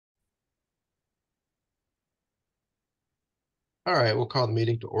All right, we'll call the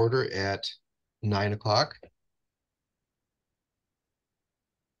meeting to order at 9 o'clock.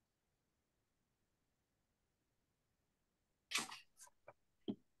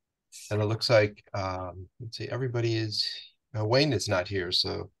 And it looks like, let's see, everybody is, Wayne is not here,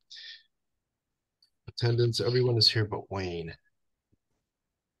 so attendance, everyone is here but Wayne.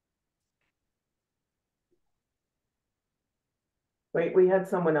 Wait, we had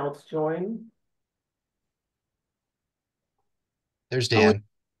someone else join. There's Oh, Dan.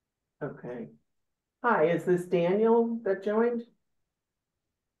 Okay. Hi, is this Daniel that joined?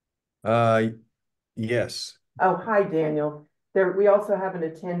 uh, yes. Oh, hi, Daniel. We also have an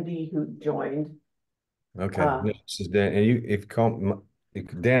attendee who joined. Okay. Uh, No, this is Dan. And you, if you call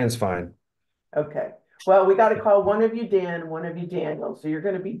Dan's fine. okay. Well, we got to call one of you Dan, one of you Daniel. So you're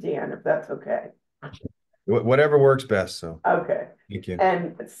going to be Dan if that's okay. Whatever works best. So Okay. thank you.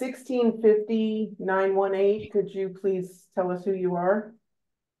 And 1650-918, could you please tell us who you are?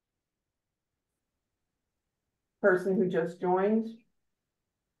 Person who just joined.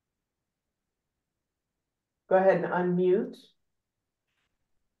 Go ahead and unmute.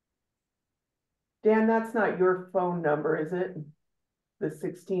 Dan, that's not your phone number, is it? The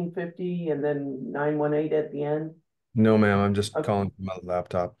 1650 and then 918 at the end? No, ma'am. I'm just Okay, calling from my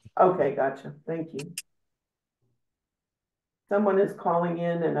laptop. okay, gotcha. Thank you. Someone is calling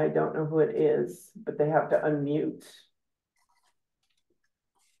in and I don't know who it is, but they have to unmute.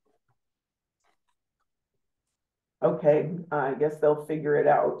 Okay, I guess they'll figure it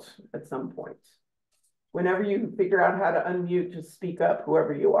out at some point. Whenever you figure out how to unmute, just speak up,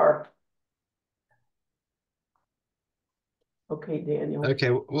 whoever you are. Okay, Daniel. Okay,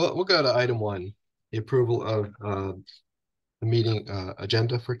 we'll go to item one, the approval of the meeting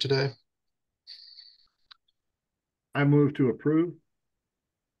agenda for today. I move to approve.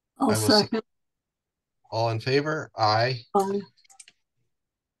 Oh, I will see. second. All in favor? Aye. Aye.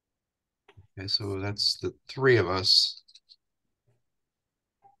 Okay, so that's the three of us.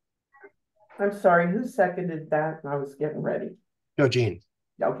 I'm sorry, who seconded that? I was getting ready. No, Gene.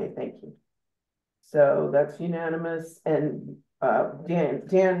 Okay, thank you. So that's unanimous and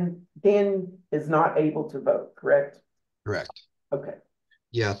Dan is not able to vote, correct? Correct. Okay.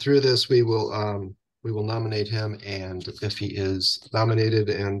 Yeah, through this we will nominate him, and if he is nominated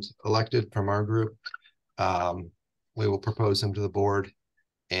and elected from our group, we will propose him to the board,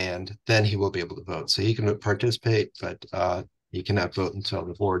 and then he will be able to vote. So he can participate, but he cannot vote until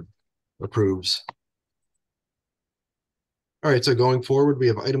the board approves. All right, so going forward, we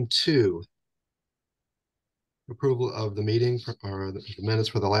have item 2, approval of the meeting or the minutes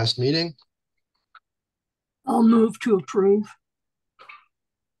for the last meeting. I'll move to approve.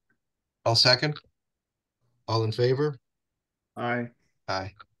 I'll second. All in favor? Aye.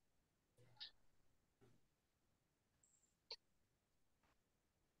 Aye.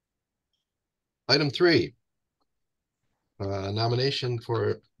 Item 3, nomination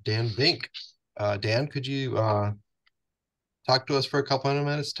for Dan Vink. Dan, could you talk to us for a couple of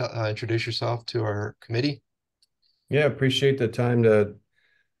minutes to introduce yourself to our committee? Yeah, appreciate the time to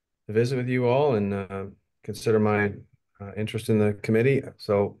visit with you all and consider my interest in the committee.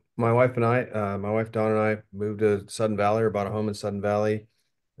 So my wife Dawn and I moved to Sudden Valley, or bought a home in Sudden Valley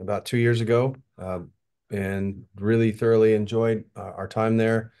about 2 years ago, and really thoroughly enjoyed our time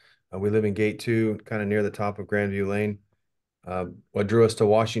there. We live in Gate 2, kind of near the top of Grandview Lane. What drew us to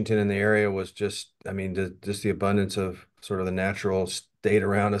Washington in the area was just, I mean, just the abundance of sort of the natural state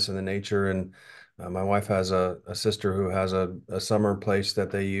around us and the nature. And my wife has a sister who has a summer place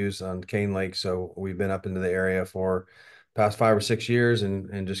that they use on Cane Lake. So we've been up into the area for past 5 or 6 years,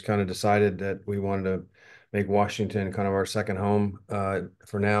 and just kind of decided that we wanted to make Washington kind of our second home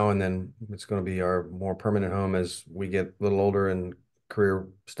for now. And then it's going to be our more permanent home as we get a little older and career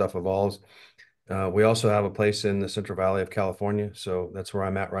stuff evolves. We also have a place in the Central Valley of California, so that's where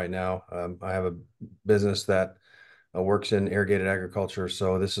I'm at right now. I have a business that works in irrigated agriculture,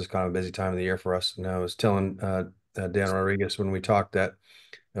 so this is kind of a busy time of the year for us. And I was telling Dan Rodriguez when we talked that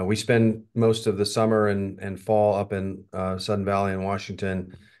we spend most of the summer and fall up in Sudden Valley in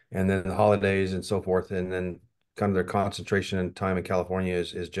Washington, and then the holidays and so forth, and then kind of their concentration and time in California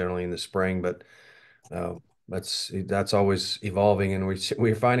is generally in the spring, but uh, that's always evolving, and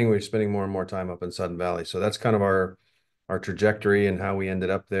we're finding we're spending more and more time up in Sudden Valley. So that's kind of our trajectory and how we ended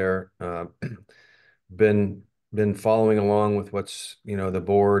up there. Been been following along with what's the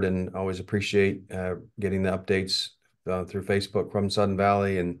board, and always appreciate getting the updates through Facebook from Sudden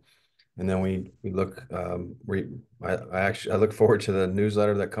Valley, and then we look I look forward to the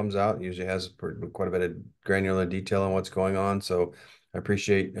newsletter that comes out. It usually has quite a bit of granular detail on what's going on. So I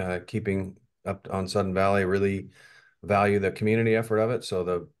appreciate keeping up on Sudden Valley. Really value the community effort of it.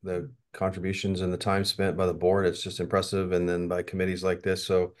 So the contributions and the time spent by the board, it's just impressive. And then by committees like this.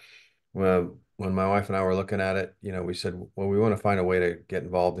 So when my wife and I were looking at it, we said, well, we want to find a way to get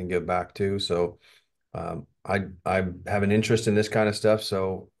involved and give back too. So I have an interest in this kind of stuff.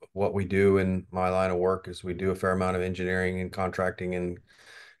 So what we do in my line of work is we do a fair amount of engineering and contracting and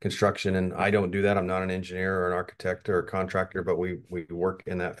construction. And I don't do that. I'm not an engineer or an architect or a contractor, but we work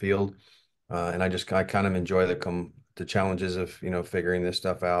in that field. And I kind of enjoy the challenges of, figuring this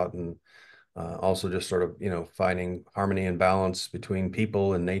stuff out, and also just sort of, finding harmony and balance between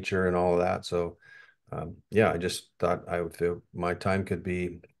people and nature and all of that. So yeah, I just thought I would feel my time could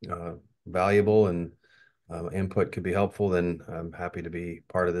be valuable, and input could be helpful. Then I'm happy to be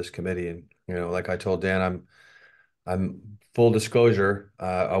part of this committee. And, like I told Dan, I'm full disclosure,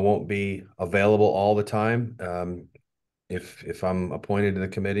 I won't be available all the time. If I'm appointed to the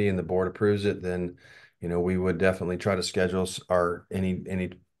committee and the board approves it, then, we would definitely try to schedule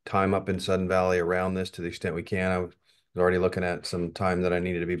any time up in Sudden Valley around this to the extent we can. I was already looking at some time that I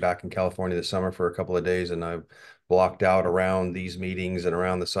needed to be back in California this summer for a couple of days, and I've blocked out around these meetings and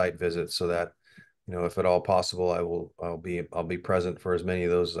around the site visits so that, if at all possible, I'll be present for as many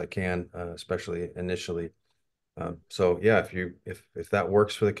of those as I can, especially initially. So yeah, if that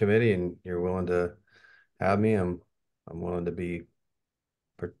works for the committee and you're willing to have me, I'm willing to be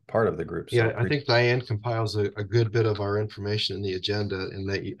part of the group. So Yeah, I think Diane compiles a good bit of our information in the agenda, and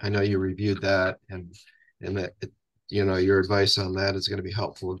that I know you reviewed that, and that your advice on that is going to be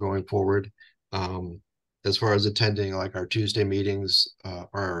helpful going forward. As far as attending like our Tuesday meetings,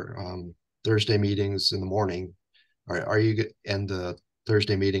 our Thursday meetings in the morning, are you and the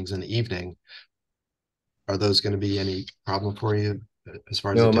Thursday meetings in the evening? Are those going to be any problem for you as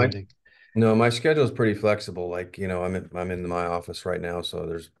far as attending? No, my schedule is pretty flexible. Like, I'm in my office right now, so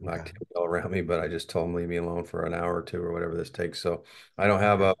there's activity all around me, but I just told them leave me alone for an hour or two or whatever this takes. So I don't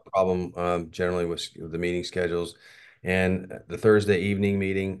have a problem generally with the meeting schedules. And the Thursday evening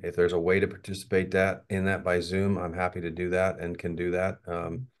meeting, if there's a way to participate in that by Zoom, I'm happy to do that and can do that.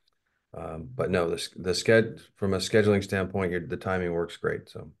 But no, the schedule from a scheduling standpoint, the timing works great.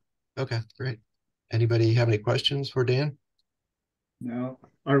 So okay, great. Anybody have any questions for Dan? No.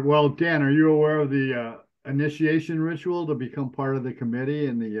 Well, Dan, are you aware of the initiation ritual to become part of the committee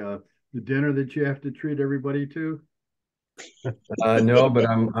and the dinner that you have to treat everybody to? no, but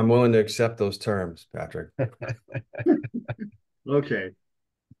I'm willing to accept those terms, Patrick. Okay.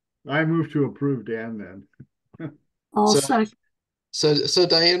 I move to approve Dan then. I'll So- second. So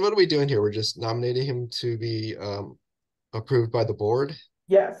Diane, what are we doing here? We're just nominating him to be approved by the board?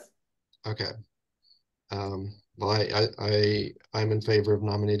 Yes, Okay. Well, I'm in favor of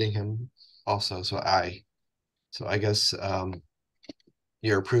nominating him also, so I guess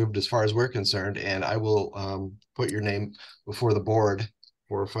you're approved as far as we're concerned, and I will put your name before the board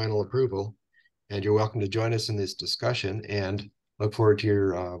for final approval, and you're welcome to join us in this discussion, and look forward to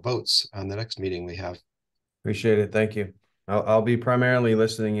your votes on the next meeting we have. Appreciate it. Thank you. I'll be primarily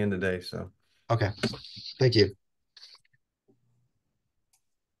listening in today. So okay, thank you.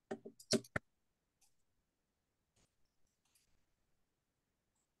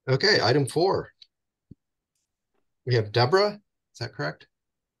 Okay, item 4. We have Deborah. Is that correct?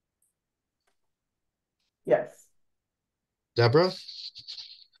 yes. Deborah?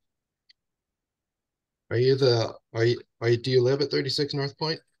 Do you live at 36 North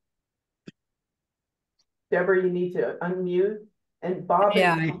Point? Deborah, you need to unmute. And Bob,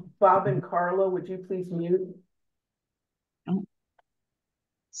 Yeah, Bob and Carla, would you please mute?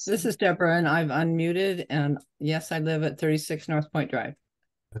 This is Deborah, and I've unmuted, and yes, I live at 36 North Point Drive.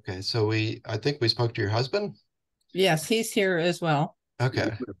 Okay, so I think we spoke to your husband? Yes, he's here as well.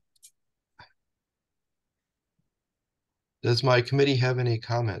 Okay. Does my committee have any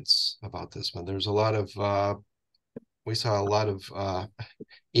comments about this one? There's a lot of, we saw a lot of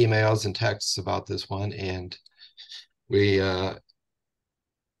emails and texts about this one, and we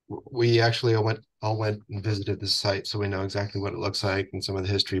actually all went and visited the site, so we know exactly what it looks like and some of the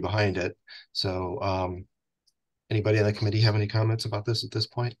history behind it. So anybody on the committee have any comments about this at this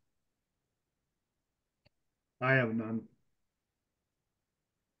point? I have none.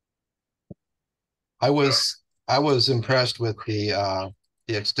 I was impressed with the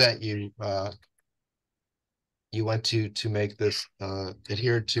extent you went to make this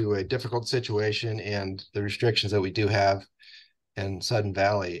adhere to a difficult situation and the restrictions that we do have in Sudden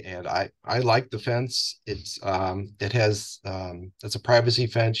Valley. And I like the fence. It's a privacy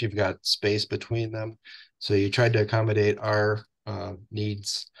fence. You've got space between them, so you tried to accommodate our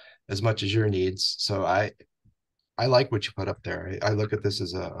needs as much as your needs. So I I like what you put up there. I look at this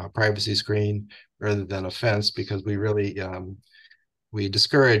as a privacy screen rather than a fence, because we really we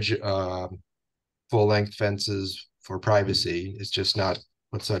discourage full-length fences for privacy. It's just not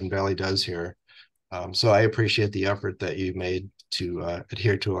what Sudden Valley does here. So I appreciate the effort that you made to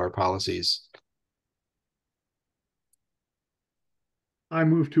adhere to our policies. I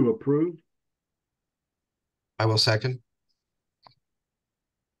move to approve. I will second.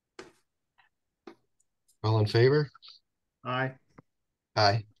 All in favor? Aye.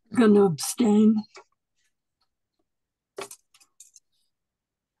 Aye. Gonna abstain.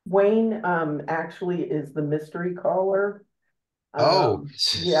 Wayne, actually is the mystery caller. Oh.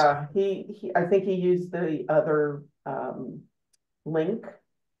 Yeah, I think he used the other, link.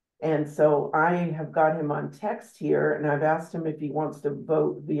 And so I have got him on text here, and I've asked him if he wants to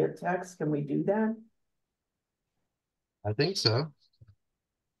vote via text. Can we do that? I think so.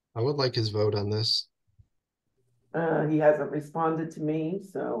 I would like his vote on this. He hasn't responded to me,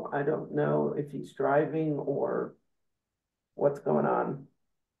 so I don't know if he's driving or what's going on.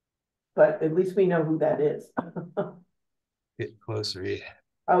 But at least we know who that is. Get closer, yeah.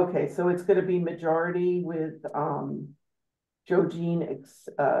 Okay, so it's gonna be majority with Joe Jean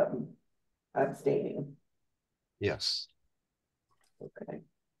abstaining. Yes. Okay.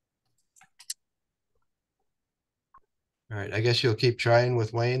 All right. I guess you'll keep trying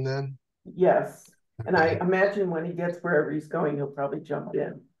with Wayne then. Yes, and I Okay. imagine when he gets wherever he's going, he'll probably jump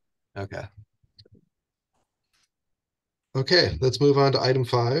in. Okay. Okay, let's move on to item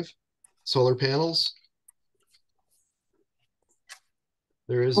 5, solar panels.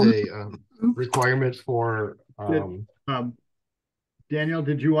 There is a requirement for Daniel,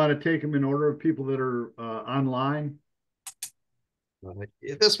 did you want to take them in order of people that are online?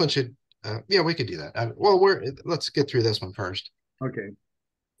 this one should yeah, we could do that. Well, let's get through this one first. Okay.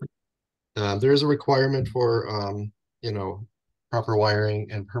 There is a requirement for you know, proper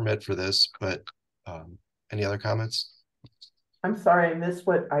wiring and permit for this, but any other comments? I'm sorry, I missed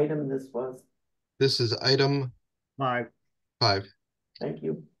what item this was. This is item 5. 5, Thank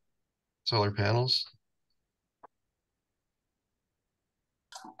you. solar panels.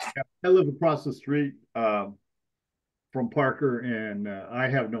 I live across the street from Parker, and I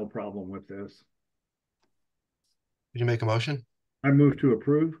have no problem with this. Did you make a motion? I move to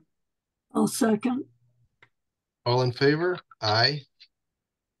approve. I'll second. All in favor? Aye.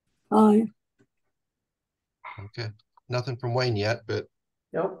 Aye. Okay. Nothing from Wayne yet, but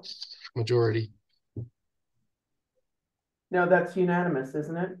Nope, majority. no, that's unanimous,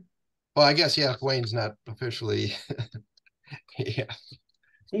 isn't it? Well, I guess, yeah, if Wayne's not officially, yeah.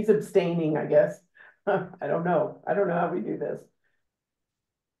 He's abstaining, I guess. I don't know how we do this.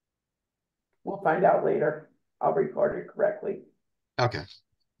 We'll find out later. I'll record it correctly. Okay.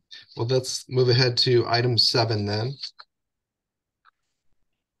 Well, let's move ahead to item 7 then.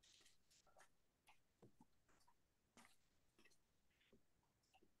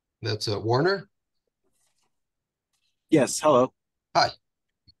 That's Warner. Yes, hello. Hi.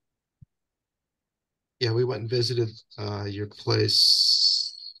 Yeah, we went and visited your place.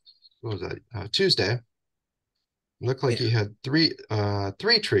 What was that? Tuesday. Looked like you had three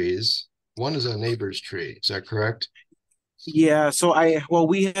trees. One is a neighbor's tree. Is that correct? Yeah, so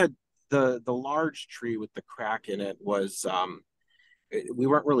we had the large tree with the crack in it was we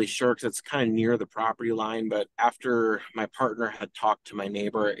weren't really sure because it's kind of near the property line, but after my partner had talked to my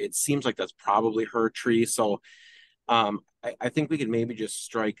neighbor, it seems like that's probably her tree. So I think we could maybe just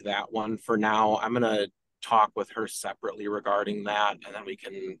strike that one for now. I'm gonna talk with her separately regarding that, and then we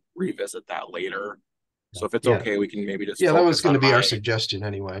can revisit that later. So if it's Yeah. okay, we can maybe just Yeah, that was focus going to on be our my- suggestion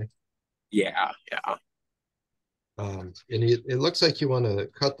anyway. Yeah. And it looks like you want to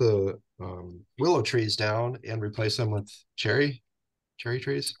cut the willow trees down and replace them with cherry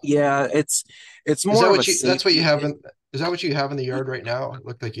trees. Yeah, it's Is more that of what a that's what you safety- have is that what you have in the yard right now? It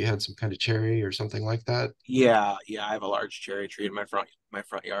looked like you had some kind of cherry or something like that. Yeah, I have a large cherry tree in my front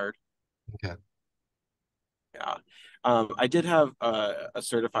yard. Okay. Yeah. I did have a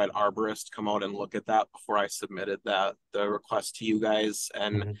certified arborist come out and look at that before I submitted the request to you guys.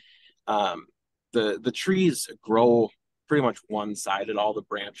 And the trees grow pretty much one-sided. All the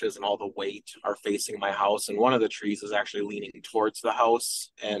branches and all the weight are facing my house. And one of the trees is actually leaning towards the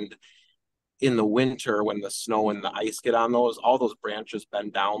house. And in the winter, when the snow and the ice get on those, all those branches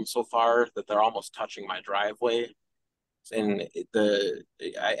bend down so far that they're almost touching my driveway. And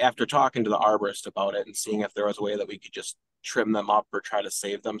after talking to the arborist about it and seeing if there was a way that we could just trim them up or try to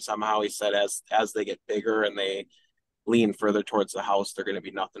save them somehow, he said as they get bigger and they lean further towards the house, they're going to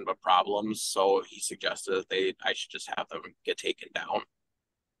be nothing but problems. So he suggested that I should just have them get taken down.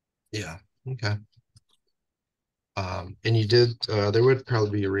 Yeah. Okay. And you did, there would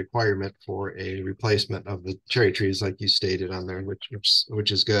probably be a requirement for a replacement of the cherry trees like you stated on there,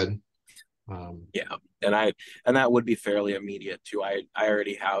 which is good. Yeah, and that would be fairly immediate too. I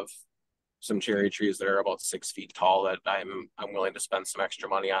already have some cherry trees that are about 6 feet tall that I'm willing to spend some extra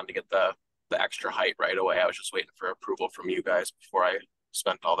money on to get the extra height right away. I was just waiting for approval from you guys before I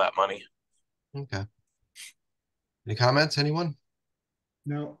spent all that money. Okay. Any comments, anyone?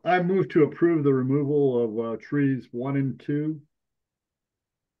 Now, I move to approve the removal of trees 1 and 2.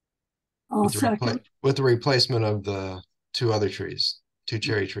 I'll With the second. with the replacement of the two other trees, two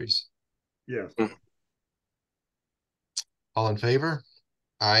cherry trees. Yes. All in favor?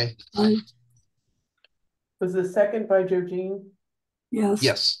 Aye. Aye. Was the second by Joe Jean? Yes.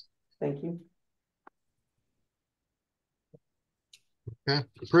 Yes. Thank you. Okay,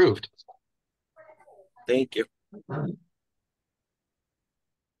 approved. Thank you.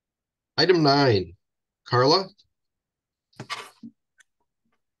 Item 9, Carla.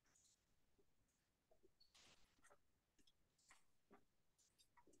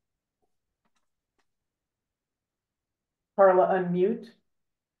 Carla, unmute.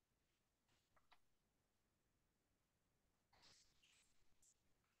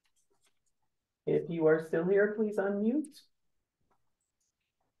 If you are still here, please unmute.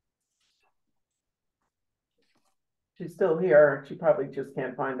 She's still here. She probably just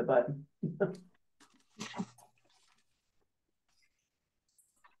can't find the button.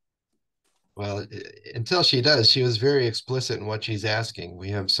 Well, until she does, she was very explicit in what she's asking. We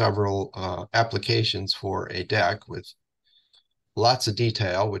have several applications for a deck with lots of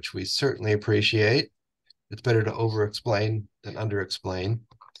detail, which we certainly appreciate. It's better to over-explain than under-explain.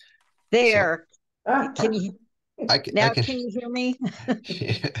 There. Ah, Can you now can you hear me?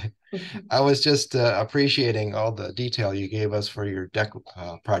 I was just appreciating all the detail you gave us for your deck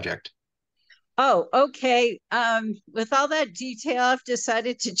project. Oh, okay. With all that detail, I've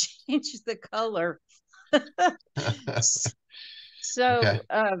decided to change the color. So Okay.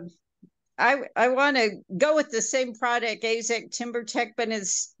 I want to go with the same product, AZEC Timber Tech, but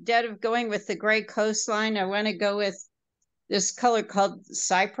instead of going with the gray coastline, I want to go with this color called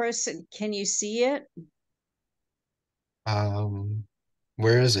Cypress. And can you see it?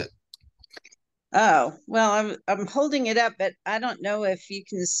 Where is it? Oh, well, I'm holding it up, but I don't know if you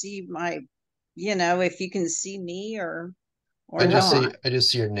can see my, if you can see me or I just not.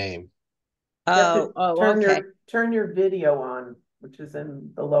 see your name. Oh, okay. Turn your video on, which is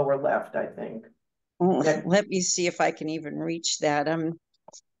in the lower left, I think. Let me see if I can even reach that.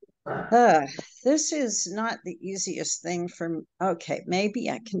 This is not the easiest thing for me. Okay, maybe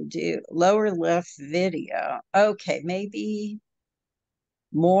I can do lower left video. Okay, maybe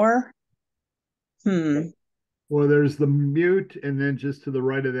more. Well, there's the mute, and then just to the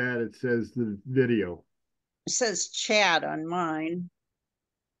right of that, it says the video. It says chat on mine.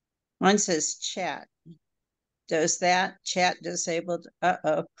 Mine says chat. Does that chat disabled?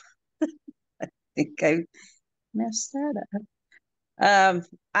 Uh-oh. I think I messed that up.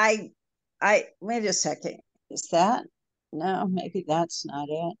 I wait a second. Is that? No, maybe that's not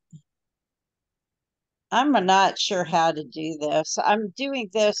it. I'm not sure how to do this. I'm doing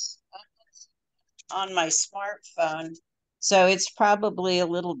this on my smartphone, so it's probably a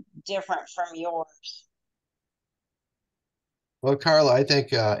little different from yours. Well, Carla, I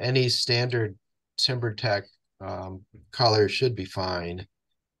think any standard Timber Tech color should be fine.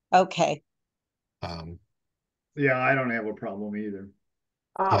 Okay. Yeah, I don't have a problem either.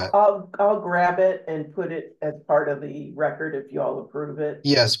 Yeah. I'll grab it and put it as part of the record if you all approve it.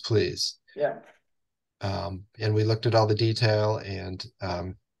 Yes, please. Yeah. And we looked at all the detail and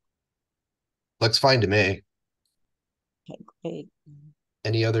looks fine to me. Okay, great.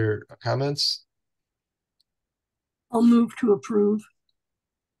 Any other comments? I'll move to approve.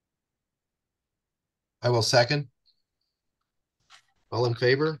 I will second. All in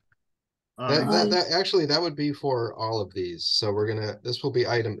favor? That actually, that would be for all of these. So this will be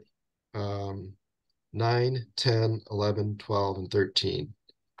item 9, 10, 11, 12, and 13.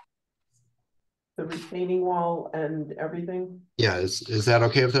 The retaining wall and everything? Yeah, is that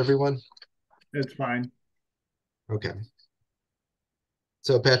okay with everyone? It's fine. Okay.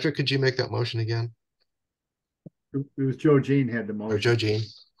 So Patrick, could you make that motion again? It was Joe Jean had the motion. Or Joe Jean?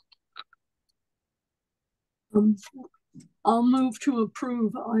 I'll move to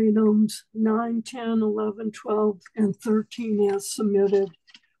approve items 9, 10, 11, 12, and 13 as submitted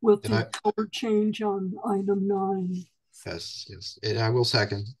with the color change on item 9. Yes, yes. And I will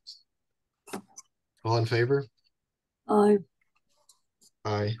second. All in favor? Aye.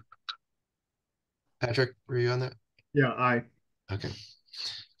 Aye. Patrick, were you on that? Yeah, aye. Okay.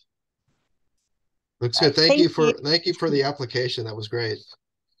 Looks good. Thank you for you. thank you for the application. That was great.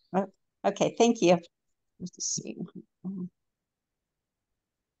 Okay, thank you. Let's see.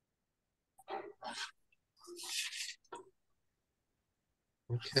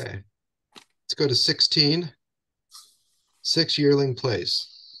 Okay. Let's go to 16. 6 Yearling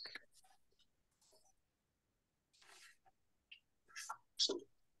Place.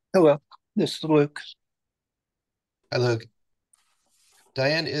 Hello, this is Luke. Hi, Luke.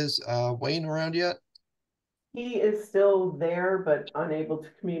 Diane, is Wayne around yet? He is still there, but unable to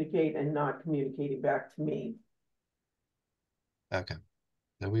communicate and not communicating back to me. Okay.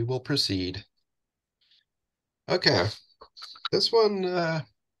 Then we will proceed. Okay. This one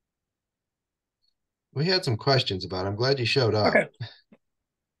we had some questions about. I'm glad you showed up. Okay.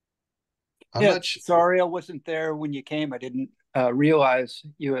 I'm Yeah, not sure. sorry I wasn't there when you came. I didn't realize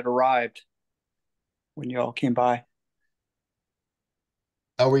you had arrived when you all came by.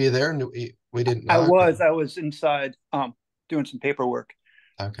 Oh, were you there? We didn't I knock, was inside doing some paperwork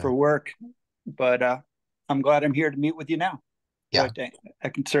okay. for work, but I'm glad I'm here to meet with you now. Yeah. But I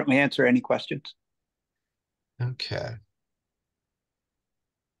can certainly answer any questions. Okay.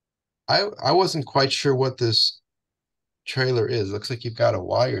 I wasn't quite sure what this trailer is. Looks like you've got a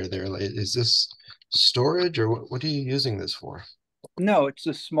wire there. Is this storage, or what are you using this for? No, it's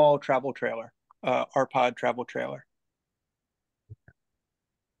a small travel trailer, RPod travel trailer.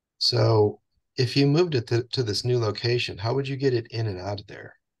 So if you moved it to this new location, how would you get it in and out of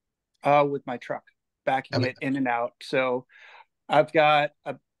there? With my truck, backing it in and out. So I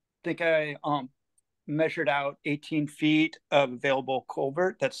think I measured out 18 feet of available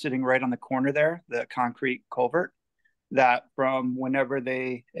culvert that's sitting right on the corner there, the concrete culvert, that from whenever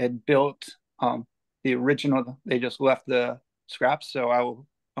they had built the original, they just left the scraps. So I will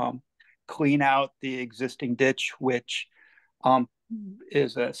clean out the existing ditch, which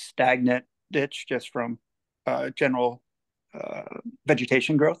is a stagnant ditch just from general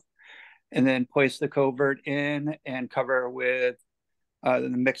vegetation growth, and then place the culvert in and cover with the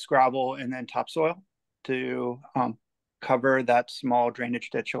mixed gravel and then topsoil to cover that small drainage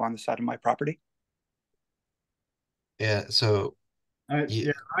ditch along the side of my property. Yeah, so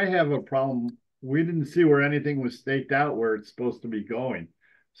Yeah, I have a problem. We didn't see where anything was staked out where it's supposed to be going.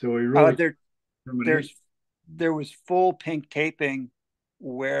 So we really there was full pink taping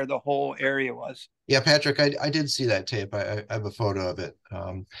where the whole area was. yeah, Patrick, I did see that tape. I have a photo of it.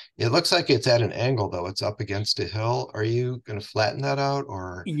 It looks like it's at an angle though. It's up against a hill. Are you going to flatten that out,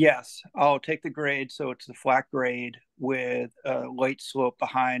 or? Yes, I'll take the grade so it's the flat grade with a light slope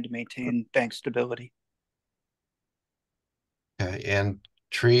behind to maintain bank stability. Okay, and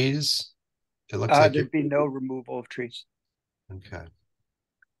trees? It looks like there'd be no removal of trees. Okay.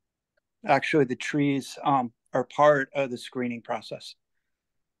 Actually, the trees are part of the screening process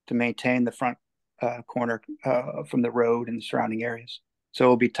to maintain the front corner from the road and the surrounding areas. So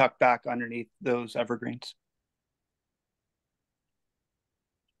it'll be tucked back underneath those evergreens.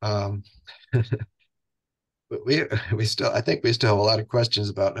 we still, I think we still have a lot of questions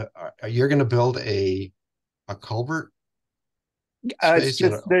about. Are you going to build a culvert? It's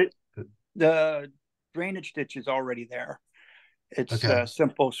just the drainage ditch is already there. It's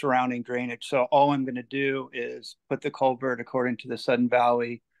simple surrounding drainage. So all I'm going to do is put the culvert according to the Sudden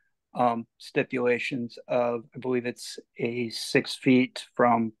Valley stipulations of, I believe it's a 6 feet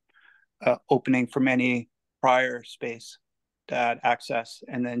from opening from any prior space that access,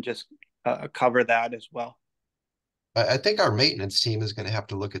 and then just cover that as well. I think our maintenance team is going to have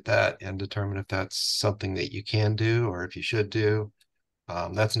to look at that and determine if that's something that you can do or if you should do.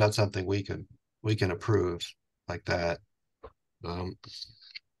 That's not something we can approve like that. I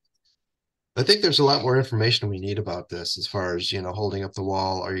think there's a lot more information we need about this as far as, holding up the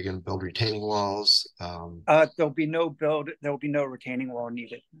wall. Are you going to build retaining walls? There'll be no retaining wall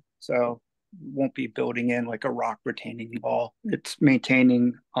needed. So won't be building in like a rock retaining wall. It's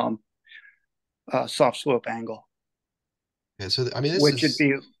maintaining a soft slope angle. Okay, so I mean,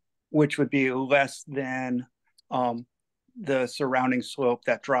 which would be less than the surrounding slope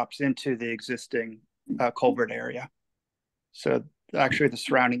that drops into the existing culvert area. So actually the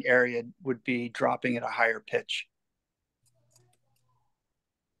surrounding area would be dropping at a higher pitch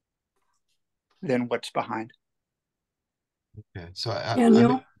than what's behind. Okay, so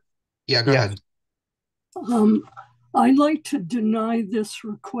yeah, go ahead. I'd like to deny this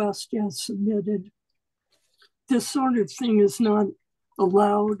request as submitted. This sort of thing is not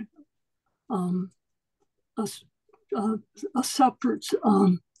allowed. A separate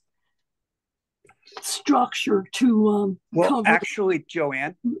structure to Well, cover. actually,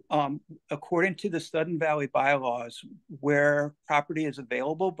 Joanne, according to the Sudden Valley bylaws, where property is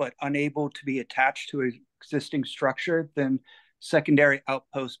available but unable to be attached to an existing structure, then secondary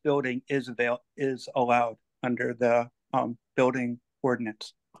outpost building is allowed under the building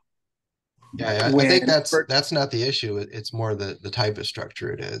ordinance. Yeah, I think that's not the issue. It's more the type of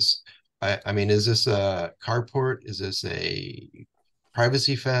structure it is. I mean, is this a carport? Is this a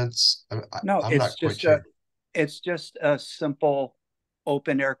privacy fence? No, I'm not quite sure. It's just a simple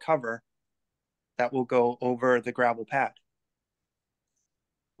open air cover that will go over the gravel pad.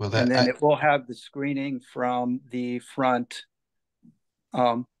 Well, And then it will have the screening from the front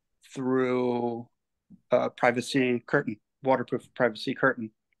through privacy curtain, waterproof privacy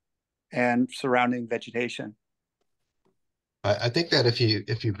curtain, and surrounding vegetation. I think that if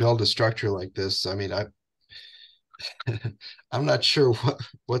you build a structure like this, I mean, I'm not sure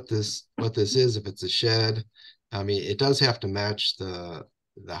what this is, if it's a shed. I mean, it does have to match the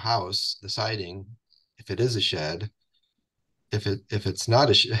house, the siding, if it is a shed. If it's not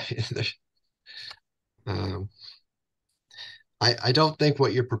a shed, I don't think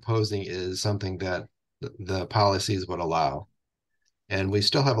what you're proposing is something that the policies would allow. And we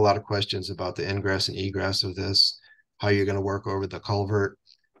still have a lot of questions about the ingress and egress of this, how you're going to work over the culvert.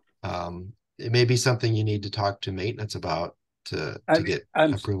 It may be something you need to talk to maintenance about to get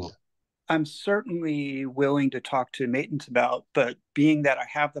approval. I'm certainly willing to talk to maintenance about, but being that I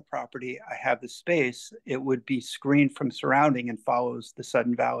have the property, I have the space, it would be screened from surrounding and follows the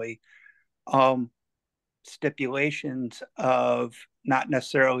Sudden Valley stipulations of not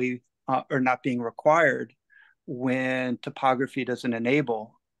necessarily or not being required when topography doesn't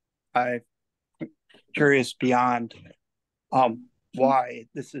enable. I'm curious beyond why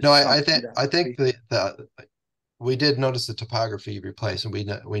this is. No, I think we did notice the topography replace, and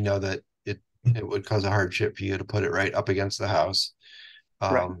we know that it would cause a hardship for you to put it right up against the house.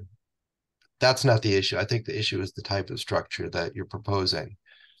 Right. That's not the issue. I think the issue is the type of structure that you're proposing.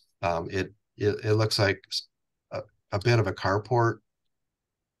 It looks like a bit of a carport.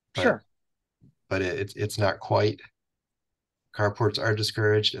 Sure. But it's not quite. Carports are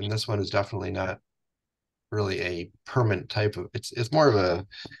discouraged, and this one is definitely not really a permanent type of. It's more of a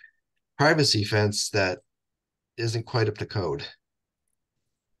privacy fence that isn't quite up to code.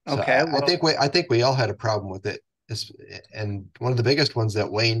 So Okay. I think we all had a problem with it. And one of the biggest ones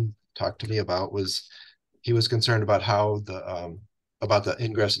that Wayne talked to me about was he was concerned about how about the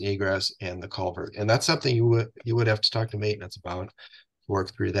ingress and egress and the culvert. And that's something you would have to talk to maintenance about,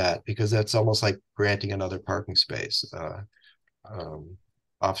 work through that, because that's almost like granting another parking space,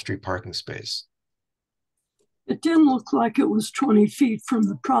 off-street parking space. It didn't look like it was 20 feet from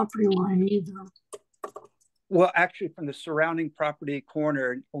the property line either. Well, actually, from the surrounding property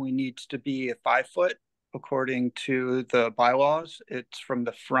corner, it only needs to be a 5 foot, according to the bylaws. It's from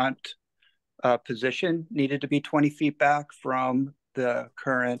the front position, needed to be 20 feet back from the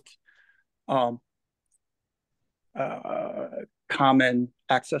current common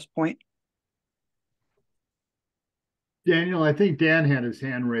access point. Daniel, I think Dan had his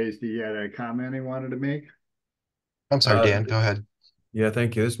hand raised. He had a comment he wanted to make. I'm sorry, Dan, go ahead. Yeah,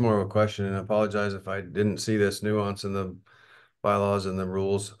 thank you. This is more of a question, and I apologize if I didn't see this nuance in the bylaws and the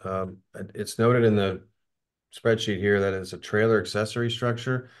rules. It's noted in the spreadsheet here that it's a trailer accessory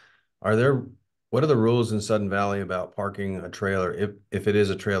structure. What are the rules in Sudden Valley about parking a trailer if it is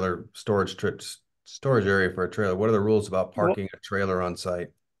a trailer storage area for a trailer? What are the rules about parking a trailer on site?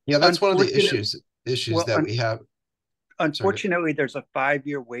 Yeah, that's one of the issues that we have. Unfortunately, there's a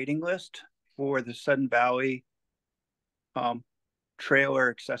 5-year waiting list for the Sudden Valley trailer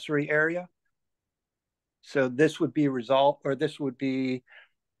accessory area. So this would be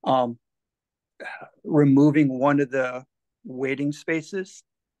removing one of the waiting spaces,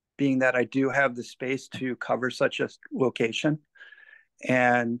 being that I do have the space to cover such a location,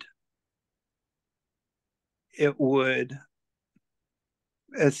 and it would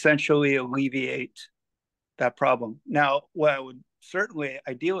essentially alleviate that problem. Now, what I would certainly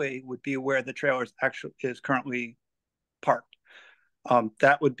ideally would be where the trailer is currently parked.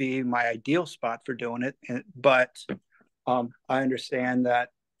 That would be my ideal spot for doing it. But I understand that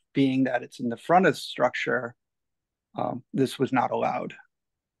being that it's in the front of the structure, this was not allowed.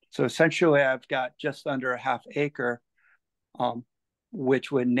 So essentially I've got just under a ½ acre,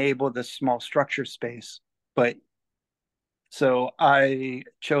 which would enable the small structure space. But so I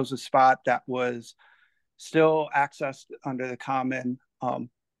chose a spot that was still accessed under the common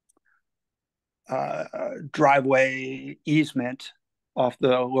driveway easement off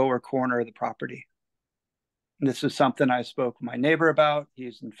the lower corner of the property. And this is something I spoke with my neighbor about.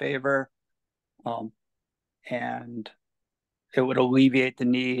 He's in favor. And it would alleviate the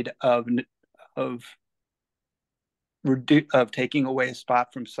need of taking away a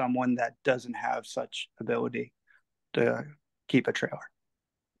spot from someone that doesn't have such ability to keep a trailer.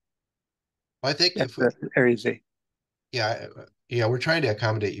 I think if Area Z. Yeah, we're trying to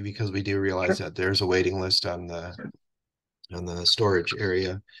accommodate you because we do realize that there's a waiting list on the storage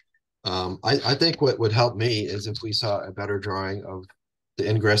area. I think what would help me is if we saw a better drawing of the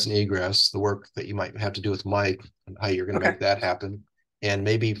ingress and egress, the work that you might have to do with Mike and how you're going to make that happen, and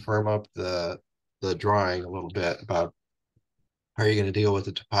maybe firm up the drawing a little bit about how you're going to deal with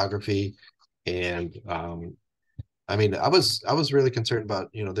the topography. And I mean, I was really concerned about,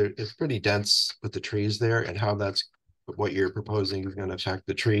 it's pretty dense with the trees there, and how that's what you're proposing is going to affect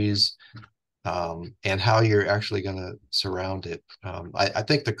the trees, and how you're actually going to surround it. I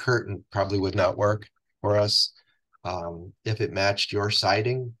think the curtain probably would not work for us. If it matched your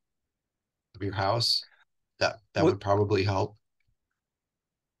siding of your house, that would probably help.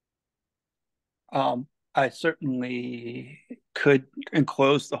 I certainly could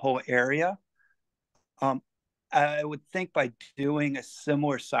enclose the whole area. I would think by doing a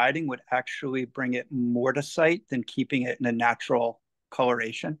similar siding would actually bring it more to sight than keeping it in a natural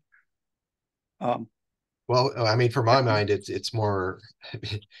coloration. Well, I mean, for my mind, it's more,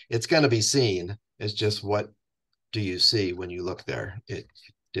 it's going to be seen. It's just, what do you see when you look there?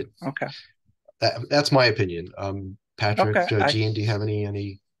 Okay. That's my opinion. Patrick, Okay, Gene, do you have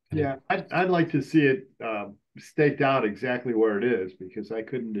any? Yeah, I'd like to see it staked out exactly where it is, because I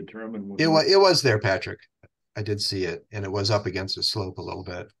couldn't determine. It was there, Patrick. I did see it, and it was up against the slope a little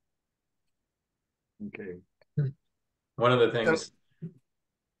bit. Okay. One of the things.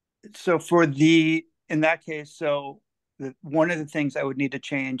 So in that case, one of the things I would need to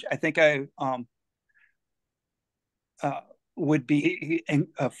change, I think I would be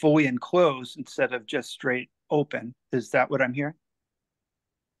fully enclosed instead of just straight open. Is that what I'm hearing?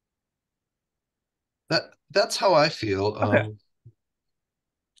 That's how I feel. Okay.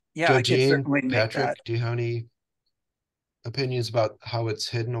 Yeah, I could certainly make Patrick, that. do you have any opinions about how it's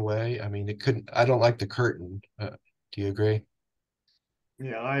hidden away? I mean, I don't like the curtain. Do you agree?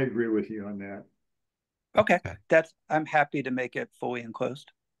 Yeah, I agree with you on that. Okay. I'm happy to make it fully enclosed.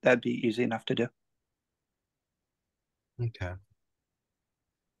 That'd be easy enough to do. Okay.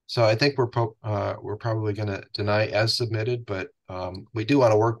 So I think we're probably going to deny as submitted, but we do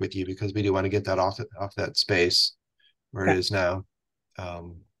want to work with you because we do want to get that off that space where it is now.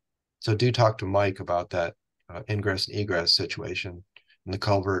 So do talk to Mike about that ingress and egress situation in the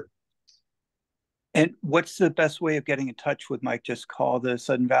culvert. And what's the best way of getting in touch with Mike? Just call the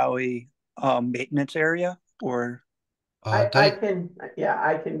Sudden Valley maintenance area, or? I can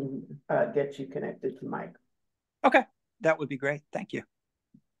get you connected to Mike. Okay, that would be great. Thank you.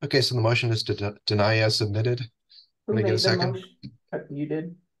 Okay, so the motion is to deny as submitted. Who Can I get made a the second? motion? You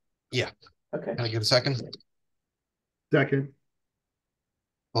did? Yeah. Okay. Can I get a second? Second.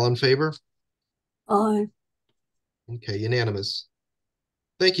 All in favor? Aye. Okay, unanimous.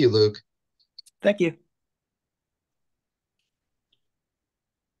 Thank you, Luke. Thank you.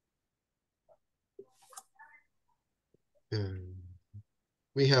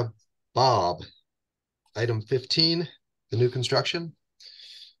 We have Bob, item 15, the new construction.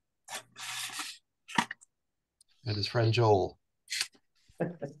 And his friend Joel. You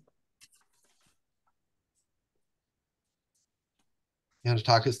want to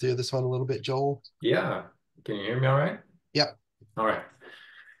talk us through this one a little bit, Joel? Yeah. Can you hear me all right? Yep. All right.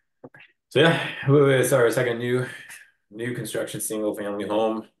 So yeah, it's our second new construction single family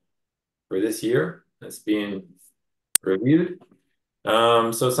home for this year that's being reviewed.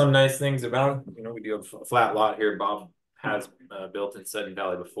 So some nice things about, we do have a flat lot here. Bob has built in Sudden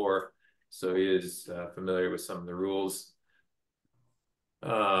Valley before, so he is familiar with some of the rules.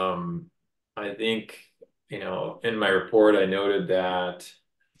 I think, in my report, I noted that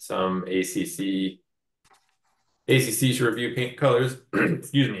some ACC should review paint colors,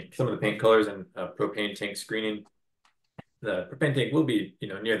 excuse me, some of the paint colors and propane tank screening. The propane tank will be,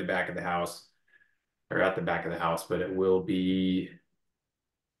 near the back of the house, or at the back of the house, but it will be,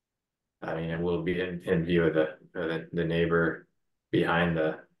 it will be in view of the neighbor behind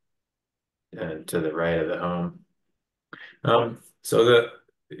to the right of the home. So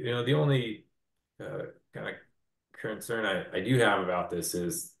the only kind of concern I do have about this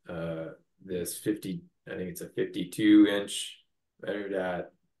is this 50, I think it's a 52-inch measured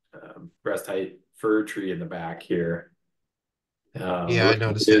breast height fir tree in the back here. Yeah, I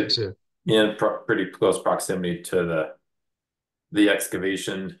noticed that too. In pretty close proximity to the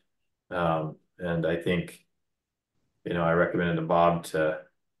excavation. And I think, I recommended to Bob to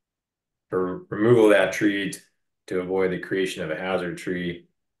for removal of that tree to avoid the creation of a hazard tree.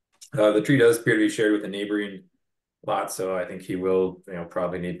 The tree does appear to be shared with a neighboring lot, so I think he will,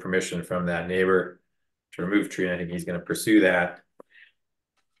 probably need permission from that neighbor to remove tree. And I think he's going to pursue that.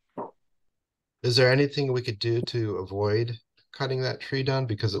 Is there anything we could do to avoid cutting that tree down?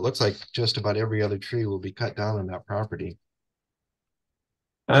 Because it looks like just about every other tree will be cut down on that property.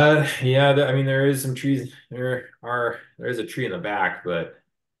 Yeah, I mean, there is some trees. There is a tree in the back, but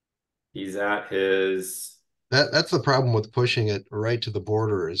he's at his. That's the problem with pushing it right to the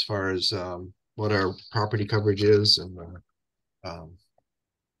border as far as what our property coverage is, and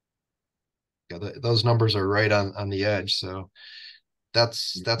yeah, those numbers are right on the edge. So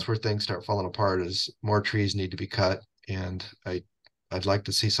that's where things start falling apart. Is more trees need to be cut, and I'd like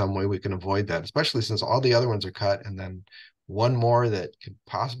to see some way we can avoid that, especially since all the other ones are cut, and then one more that could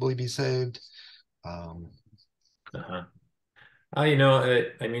possibly be saved. Uh-huh. I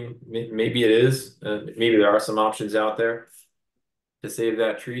mean, maybe it is. Maybe there are some options out there to save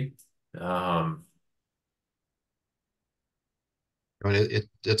that tree. I mean,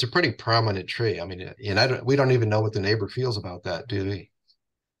 it's a pretty prominent tree. I mean, and we don't even know what the neighbor feels about that, do we?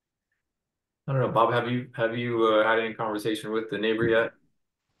 I don't know, Bob. Have you had any conversation with the neighbor yet?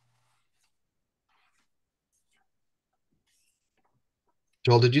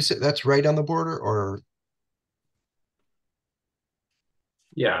 Joel, did you say that's right on the border, or?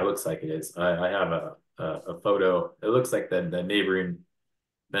 Yeah, it looks like it is. I have a photo. It looks like the neighboring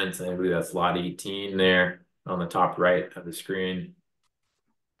fence, and I believe that's lot 18 there on the top right of the screen.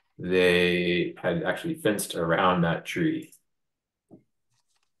 They had actually fenced around that tree.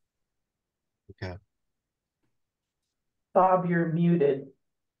 Okay. Bob, you're muted.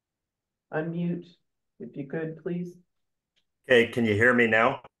 Unmute if you could, please. Okay, can you hear me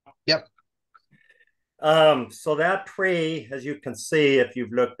now? Yep. So that tree, as you can see, if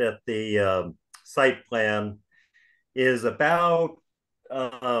you've looked at the site plan, is about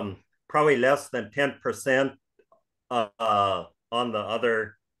probably less than 10%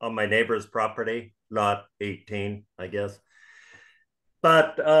 on my neighbor's property, lot 18, I guess.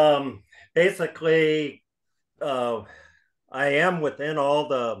 But basically, I am within all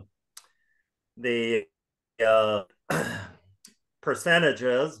the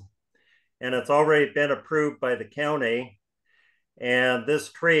percentages, and it's already been approved by the county. And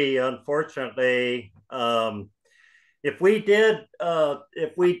this tree, unfortunately, if we did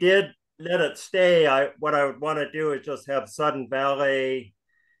let it stay, what I would want to do is just have Sudden Valley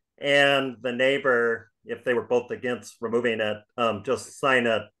and the neighbor, if they were both against removing it, just sign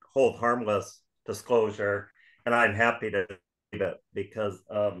a hold harmless disclosure, and I'm happy to leave it because,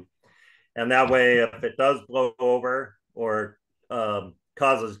 and that way, if it does blow over or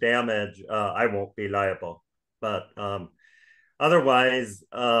causes damage, I won't be liable. But otherwise,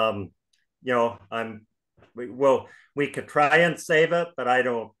 we could try and save it, but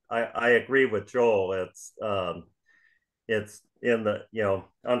I agree with Joel. It's in the,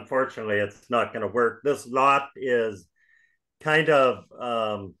 unfortunately, it's not going to work. This lot is kind of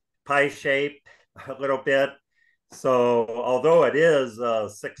pie shaped a little bit. So although it is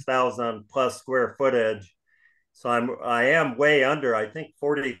 6,000 plus square footage, so I am way under. I think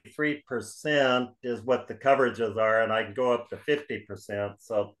 43% is what the coverages are, and I can go up to 50%.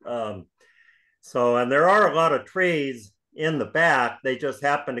 So and there are a lot of trees in the back. They just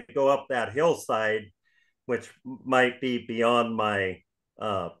happen to go up that hillside, which might be beyond my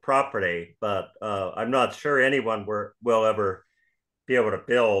property. But I'm not sure anyone will ever be able to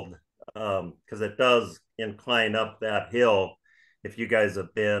build because it does incline up that hill. If you guys have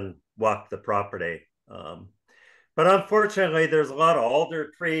walked the property. But unfortunately, there's a lot of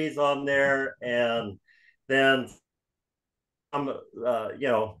alder trees on there, and then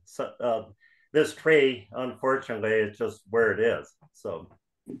this tree, unfortunately, is just where it is. So.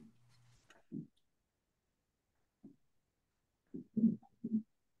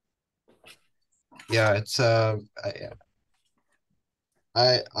 Yeah, it's I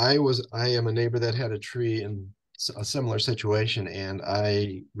am a neighbor that had a tree in a similar situation, and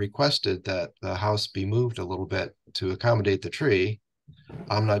I requested that the house be moved a little bit to accommodate the tree.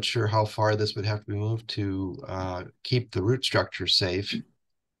 I'm not sure how far this would have to be moved to keep the root structure safe.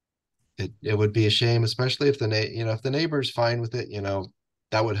 It would be a shame, especially if if the neighbor's fine with it,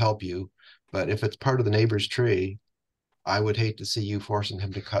 that would help you. But if it's part of the neighbor's tree, I would hate to see you forcing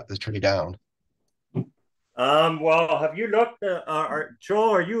him to cut the tree down. Well, have you looked,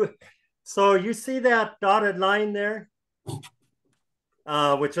 Joel, so you see that dotted line there?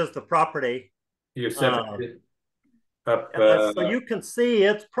 Which is the property. You're separated. up. So you can see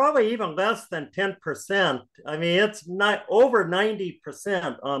it's probably even less than 10%. I mean, it's not over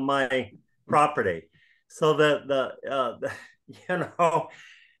 90% on my property. So you know,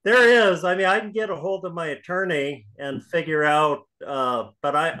 there is, I mean, I can get a hold of my attorney and figure out,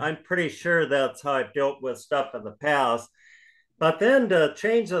 but I'm pretty sure that's how I've dealt with stuff in the past. But then to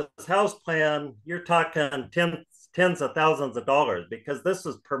change this house plan, you're talking tens of thousands of dollars because this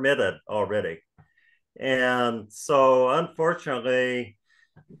is permitted already. And so unfortunately,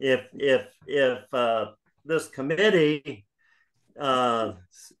 if this committee,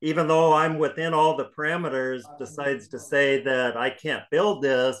 even though I'm within all the parameters, decides to say that I can't build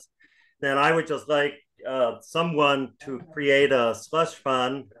this, then I would just like someone to create a slush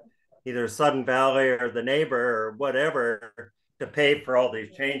fund, either Sudden Valley or the neighbor or whatever, to pay for all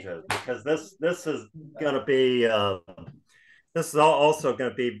these changes, because this is going to be this is also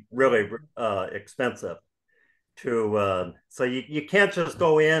going to be really expensive to so you can't just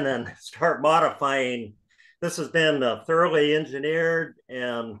go in and start modifying. This has been thoroughly engineered,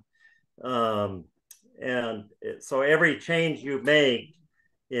 and so every change you make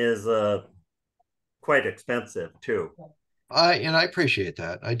is quite expensive too. I appreciate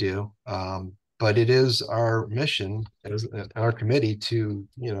that. I do. But it is our mission as our committee to,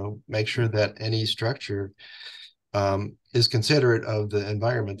 you know, make sure that any structure is considerate of the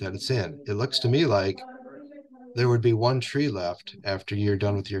environment that it's in. It looks to me like there would be one tree left after you're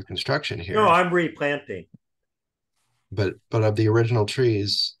done with your construction here. No, I'm replanting. But of the original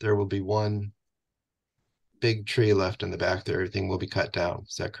trees, there will be one big tree left in the back there. Everything will be cut down.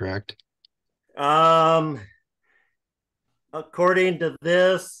 Is that correct? According to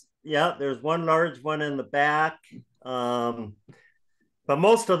this, yeah, there's one large one in the back. But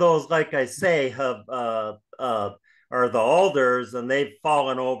most of those, like I say, have are the alders, and they've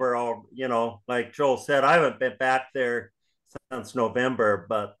fallen over all, you know, like Joel said, I haven't been back there since November,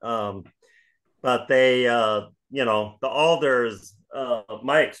 but they you know, the alders,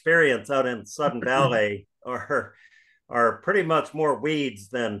 my experience out in Sudden Valley are pretty much more weeds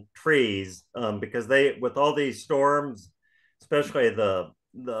than trees, because they, with all these storms, especially the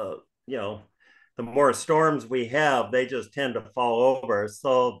you know, the more storms we have, they just tend to fall over.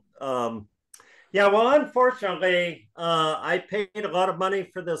 So yeah, well, unfortunately, I paid a lot of money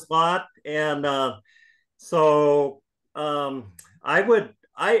for this lot, and so I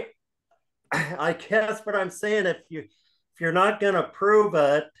guess what I'm saying, if you're not going to prove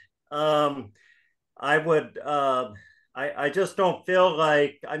it, I would I just don't feel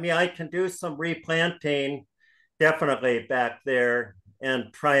like, I mean, I can do some replanting definitely back there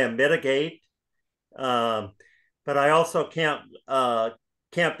and try and mitigate, but I also can't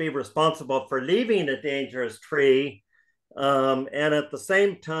be responsible for leaving a dangerous tree, and at the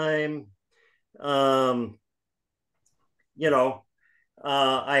same time, you know,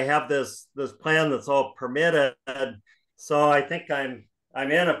 I have this plan that's all permitted, so I think I'm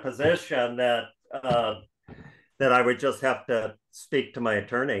in a position that that I would just have to speak to my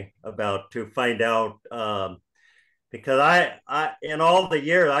attorney about, to find out, because I in all the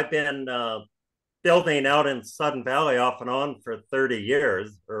years I've been building out in Sudden Valley off and on for 30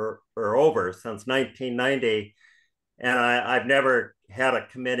 years or over, since 1990, and I've never had a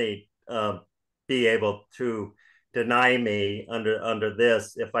committee be able to deny me under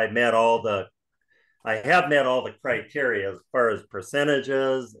this if I met all the, I have met all the criteria as far as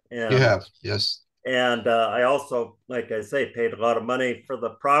percentages, and you have, yes. And I also, like I say, paid a lot of money for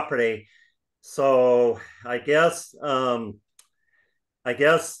the property. So I guess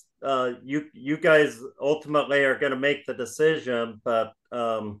you guys ultimately are going to make the decision, but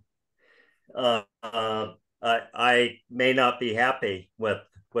I may not be happy with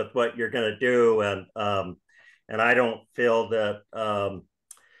what you're going to do, and I don't feel that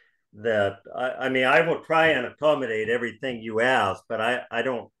I mean, I will try and accommodate everything you ask, but I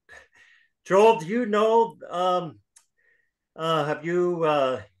don't. Joel, do you know? Have you?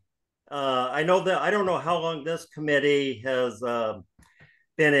 I know that, I don't know how long this committee has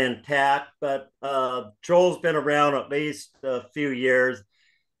been intact, but Joel's been around at least a few years.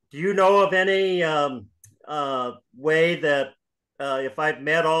 Do you know of any way that if I've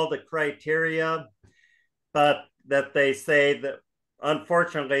met all the criteria, but that they say that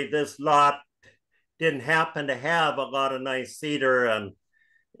unfortunately this lot didn't happen to have a lot of nice cedar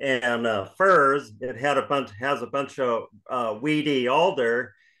and firs, it had has a bunch of weedy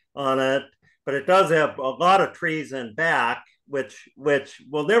alder on it, but it does have a lot of trees in back, which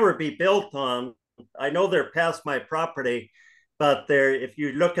will never be built on. I know they're past my property, but they're, if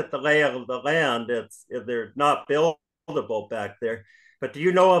you look at the layout of the land, they're not buildable back there. But do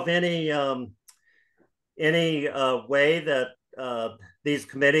you know of any any way that these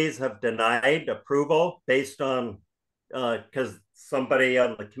committees have denied approval based on because somebody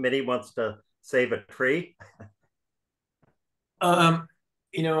on the committee wants to save a tree?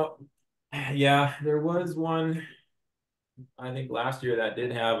 You know, yeah, there was one, I think last year that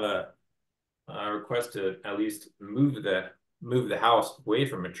did have a request to at least move the house away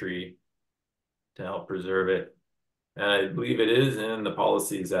from a tree to help preserve it. And I believe it is in the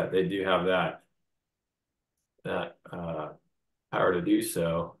policies that they do have that power to do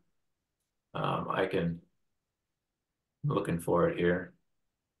so. I can, I'm looking for it here.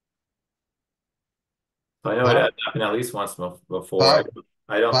 So I know it had happened at least once before. Bob,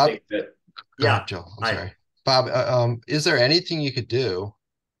 I don't Bob, think that. go ahead, Joe. I'm sorry. Bob, is there anything you could do,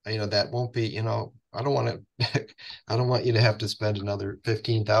 that won't be, I don't want to, I don't want you to have to spend another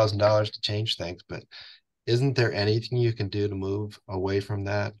 $15,000 to change things, but isn't there anything you can do to move away from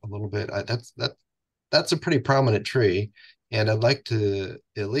that a little bit? That's a pretty prominent tree, and I'd like to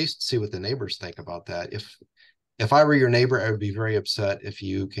at least see what the neighbors think about that. If I were your neighbor, I would be very upset if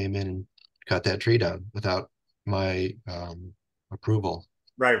you came in and cut that tree down without my approval.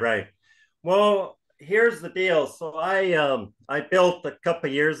 Right. Well, here's the deal. So I built a couple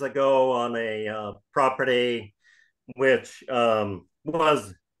of years ago on a property which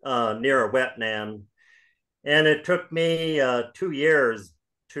was near a wetland, and it took me 2 years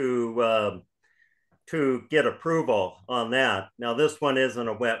to get approval on that. Now this one isn't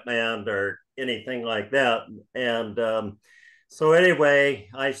a wetland or anything like that, and so anyway,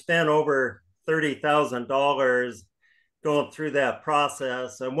 I spent over $30,000 going through that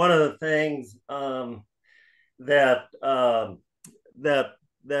process. And one of the things that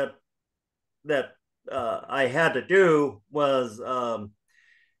I had to do was, or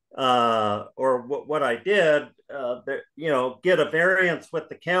what I did, get a variance with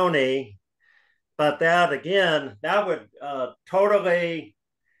the county. But that again, that would totally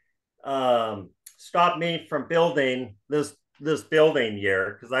stop me from building this building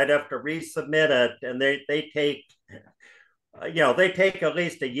year, because I'd have to resubmit it, and they take they take at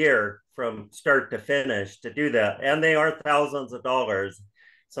least a year from start to finish to do that, and they are thousands of dollars.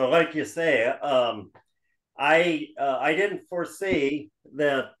 So like you say, I didn't foresee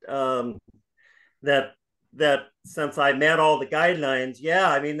that that since I met all the guidelines. Yeah,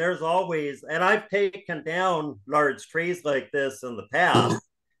 I mean, there's always, and I've taken down large trees like this in the past,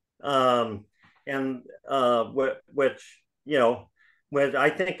 and which when I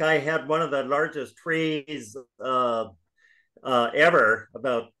think I had one of the largest trees ever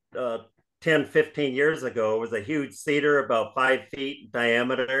about 10, 15 years ago. It was a huge cedar about 5 feet in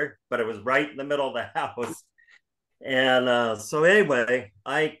diameter, but it was right in the middle of the house. And so anyway,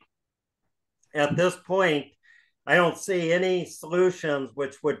 at this point, I don't see any solutions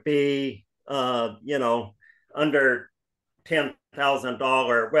which would be, under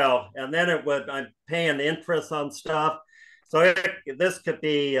 $10,000. Well, and then I'm paying interest on stuff. So this could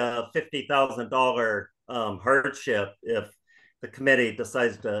be a $50,000 hardship if the committee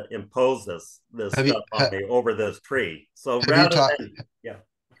decides to impose this stuff on me over this tree. So rather than, yeah.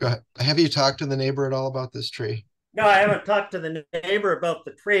 Go ahead. Have you talked to the neighbor at all about this tree? No, I haven't talked to the neighbor about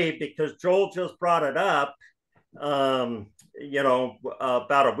the tree because Joel just brought it up, about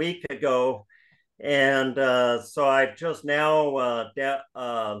a week ago. And so I've just now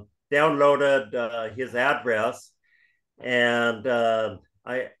downloaded his address, and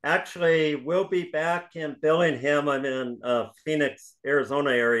I actually will be back in Bellingham. I'm in Phoenix,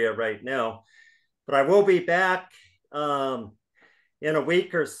 Arizona area right now, but I will be back in a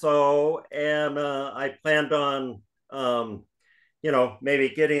week or so, and I planned on, maybe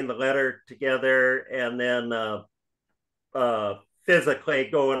getting the letter together and then physically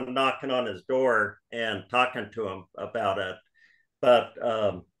going knocking on his door and talking to him about it. But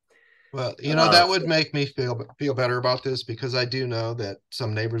well, that would make me feel better about this, because I do know that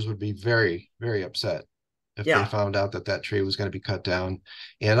some neighbors would be very, very upset if they found out that tree was going to be cut down.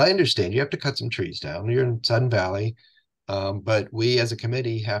 And I understand you have to cut some trees down. You're in Sun Valley. But we as a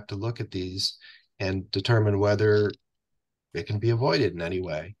committee have to look at these and determine whether it can be avoided in any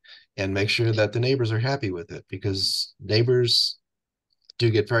way, and make sure that the neighbors are happy with it, because neighbors do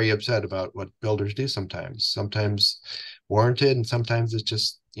get very upset about what builders do sometimes warranted, and sometimes it's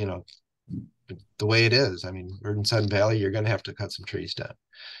just, the way it is. I mean, we're in Sun Valley, you're going to have to cut some trees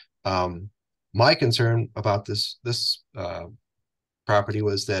down. My concern about this property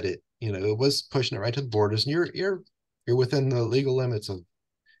was that it was pushing it right to the borders, and you're within the legal limits of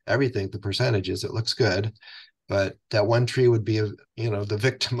everything, the percentages. It looks good, but that one tree would be, the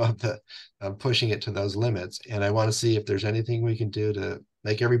victim of pushing it to those limits. And I want to see if there's anything we can do to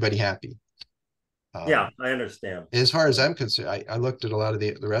make everybody happy. Yeah, I understand. As far as I'm concerned, I looked at a lot of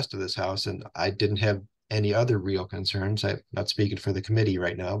the rest of this house and I didn't have any other real concerns. I'm not speaking for the committee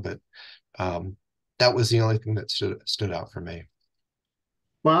right now, but that was the only thing that stood out for me.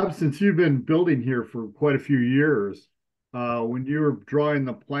 Bob, since you've been building here for quite a few years, when you were drawing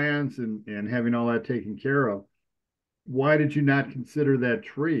the plans and having all that taken care of, why did you not consider that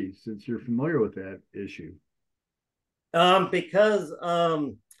tree since you're familiar with that issue? Because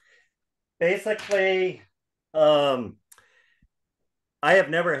basically, I have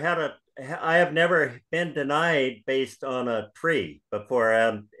never been denied based on a tree before.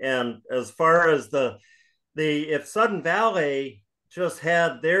 And as far as if Sudden Valley just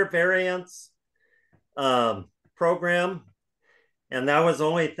had their variance program, and that was the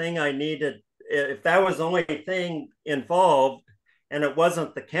only thing I needed, if that was the only thing involved and it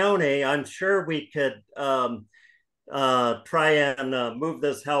wasn't the county, I'm sure we could try and move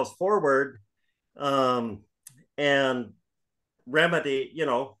this house forward and remedy,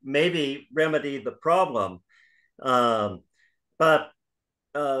 maybe remedy the problem. But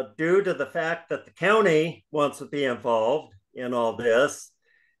due to the fact that the county wants to be involved in all this,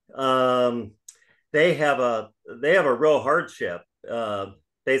 they have a real hardship.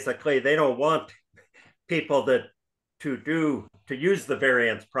 Basically, they don't want people to use the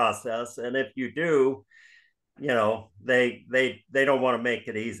variance process, and if you do, they don't want to make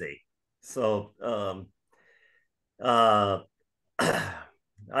it easy. So I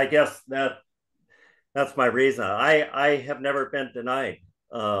guess that's my reason. I have never been denied.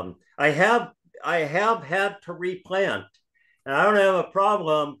 I have had to replant, and I don't have a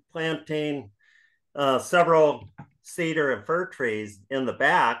problem planting several cedar and fir trees in the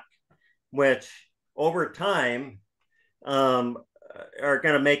back, which over time are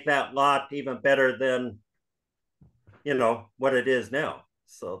going to make that lot even better than what it is now.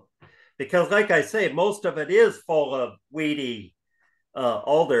 So, because like I say, most of it is full of weedy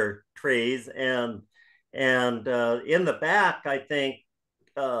alder trees, and in the back, I think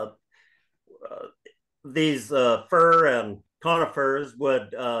these fir and conifers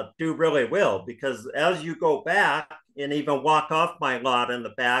would do really well, because as you go back and even walk off my lot in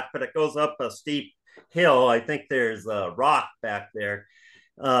the back, but it goes up a steep hill. I think there's a rock back there.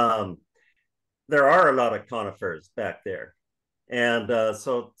 There are a lot of conifers back there. And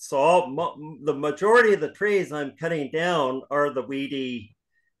so the majority of the trees I'm cutting down are the weedy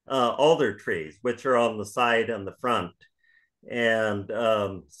alder trees, which are on the side and the front. And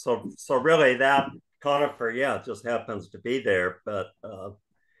so really that conifer, yeah, it just happens to be there. But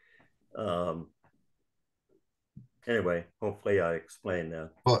anyway, hopefully I explained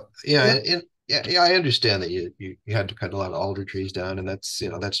that. Well, yeah, yeah, I understand that you had to cut a lot of alder trees down, and that's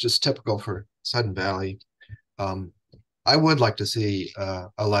that's just typical for Sudden Valley. I would like to see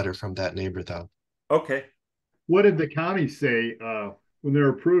a letter from that neighbor, though. Okay. What did the county say when they're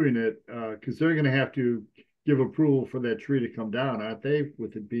approving it? Because they're going to have to give approval for that tree to come down, aren't they?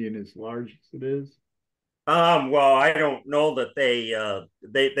 With it being as large as it is. Well, I don't know that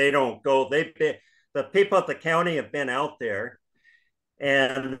they don't go. The people at the county have been out there,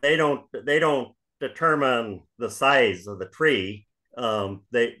 and they don't determine the size of the tree.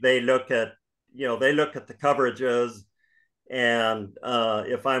 They look at the coverages, and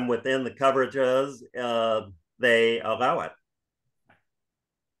if I'm within the coverages, they allow it.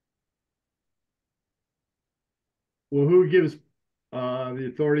 Well, who gives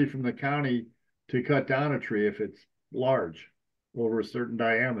the authority from the county to cut down a tree if it's large over a certain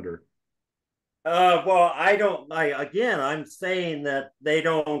diameter? Well, I'm saying that they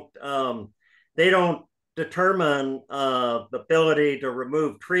don't determine the ability to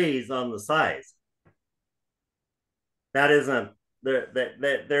remove trees on the size. That isn't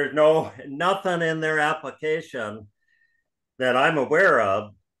there's nothing in their application that I'm aware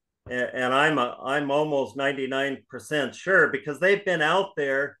of, and I'm almost 99% sure, because they've been out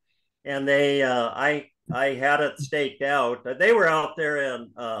there, and I had it staked out. They were out there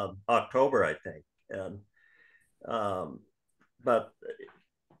in October, I think, and but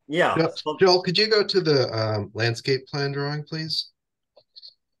yeah. Joel, could you go to the landscape plan drawing, please?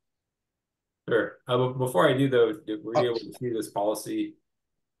 Sure. Before I do, though, were you able to see this policy?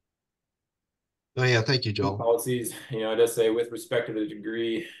 Oh yeah, thank you, Joel. Policies, it does say, with respect to the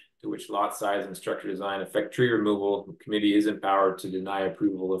degree to which lot size and structure design affect tree removal, the committee is empowered to deny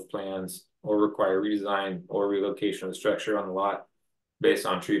approval of plans or require redesign or relocation of the structure on the lot based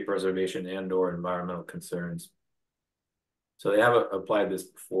on tree preservation and/or environmental concerns. So they have applied this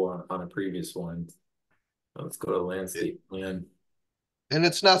before on a previous one. Let's go to the landscape plan. And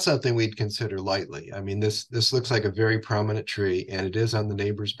it's not something we'd consider lightly. I mean, this looks like a very prominent tree, and it is on the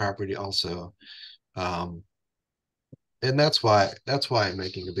neighbor's property also. And that's why I'm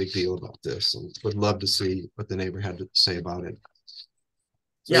making a big deal about this, and would love to see what the neighbor had to say about it.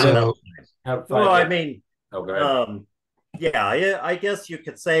 Yeah, So, well, I mean, oh, go ahead. Yeah, I guess you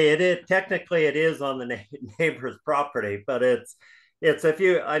could say technically it is on the neighbor's property, but it's if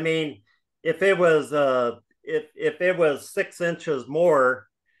you, I mean, if it was if it was 6 inches more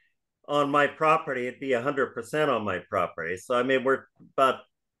on my property, it'd be 100% on my property. So I mean, but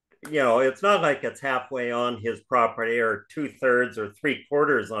it's not like it's halfway on his property or 2/3 or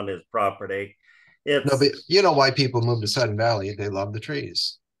 3/4 on his property. no, but you know why people move to Sudden Valley? They love the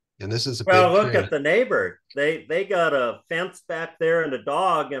trees. And this is a well, big look tree. at the neighbor. They got a fence back there and a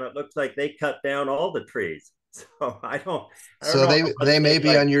dog, and it looks like they cut down all the trees. So I don't So know they may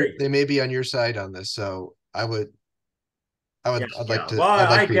be on your trees. they may be on your side on this. So I'd like Well,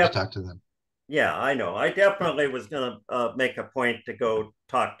 for you to talk to them. Yeah, I know. I definitely was going to make a point to go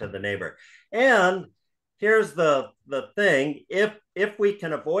talk to the neighbor. And here's the thing: if we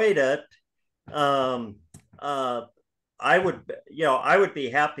can avoid it, I would be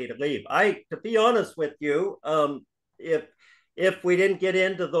happy to leave. To be honest with you, if we didn't get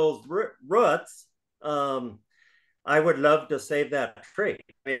into those roots, I would love to save that tree.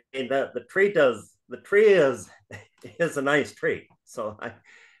 I mean, the tree is a nice tree. So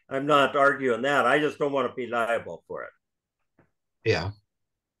I'm not arguing that. I just don't want to be liable for it. Yeah.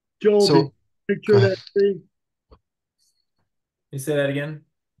 Joel, did you picture that tree? You say that again?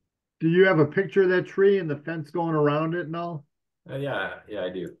 Do you have a picture of that tree and the fence going around it and all? Yeah, I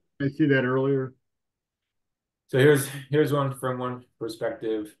do. I see that earlier. So here's one from one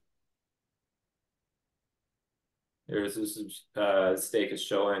perspective. There's this stake is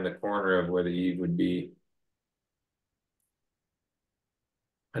showing the corner of where the eave would be.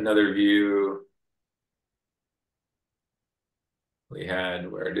 Another view we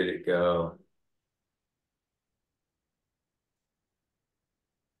had, where did it go?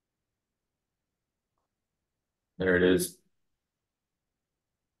 There it is.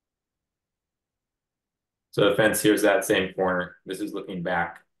 So the fence here is that same corner. This is looking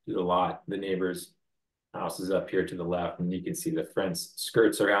back to the lot. The neighbor's house is up here to the left, and you can see the fence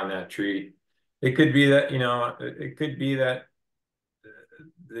skirts around that tree. It could be that, it could be that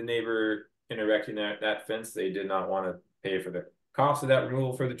the neighbor in erecting that fence, they did not want to pay for the cost of that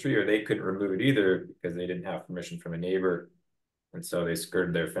removal for the tree, or they couldn't remove it either because they didn't have permission from a neighbor. And so they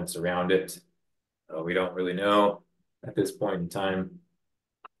skirted their fence around it. We don't really know at this point in time.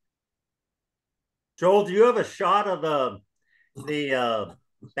 Joel, do you have a shot of the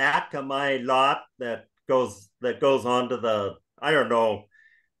back of my lot that goes onto the, I don't know,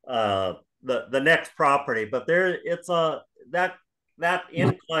 the next property, but that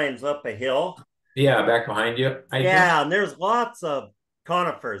inclines up a hill. Yeah, back behind you. And there's lots of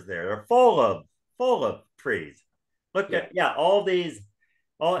conifers there. They're full of trees. Look at all these,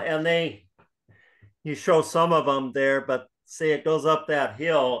 and you show some of them there, but see, it goes up that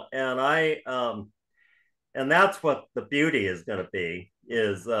hill, and that's what the beauty is going to be,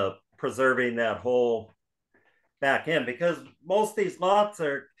 is preserving that whole back end, because most of these lots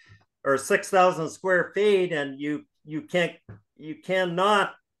are 6,000 square feet, and you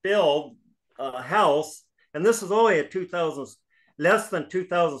cannot build a house, and this is only less than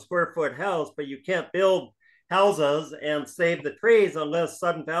 2,000 square foot house, but you can't build houses and save the trees unless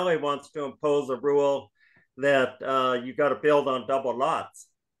Sudden Valley wants to impose a rule that you got to build on double lots,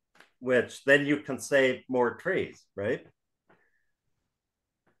 which then you can save more trees, right?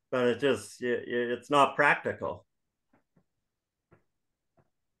 But it's not practical.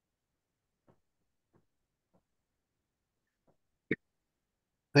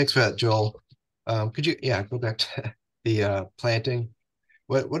 Thanks for that, Joel. Could you, go back to the planting?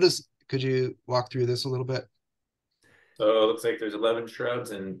 Could you walk through this a little bit? So it looks like there's 11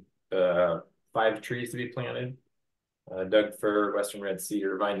 shrubs and 5 trees to be planted. Doug fir, western red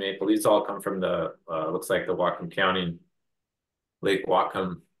cedar, vine maple. These all come from the looks like the Whatcom County Lake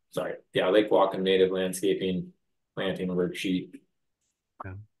Whatcom Native Landscaping Planting Worksheet.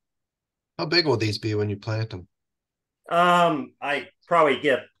 Yeah. How big will these be when you plant them? I probably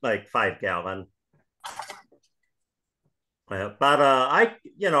get like 5 gallon. But I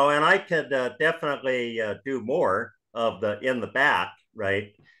could definitely do more of in the back,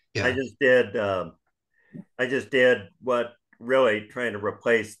 right? Yeah. I just did what really trying to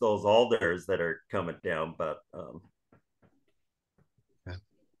replace those alders that are coming down, but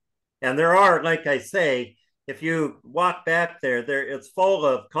and there are, like I say, if you walk back there, it's full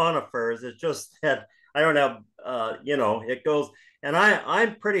of conifers. It's just that I don't have, it goes, and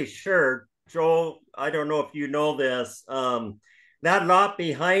I'm pretty sure, Joel, I don't know if you know this, that lot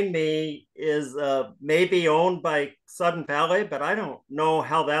behind me is maybe owned by Sudden Valley, but I don't know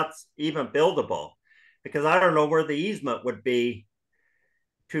how that's even buildable because I don't know where the easement would be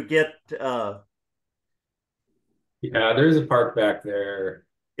to get. Yeah, there's a park back there.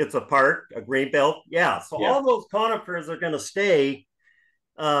 It's a park, a green belt. Yeah. So Yeah. all those conifers are going to stay.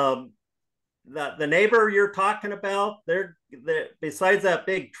 The neighbor you're talking about, they're besides that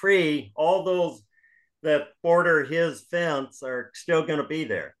big tree, all those that border his fence are still going to be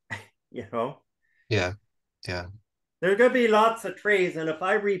there. You know. Yeah. Yeah. There's going to be lots of trees, and if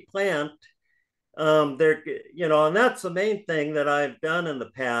I replant, there, you know, and that's the main thing that I've done in the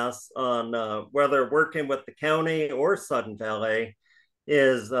past on whether working with the county or Sudden Valley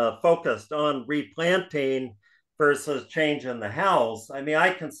is focused on replanting versus changing the house. I mean,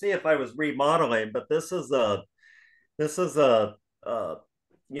 I can see if I was remodeling, but this is a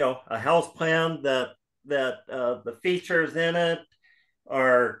you know, a house plan that the features in it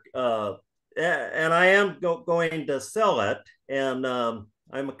are and I am going to sell it, and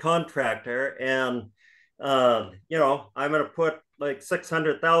I'm a contractor, and you know, I'm going to put like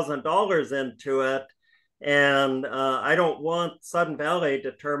 $600,000 into it, and I don't want Sudden Valley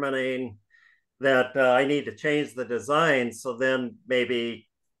determining that I need to change the design, so then maybe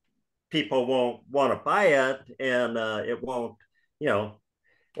people won't want to buy it, and it won't, you know,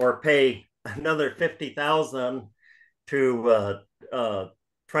 or pay another 50,000 to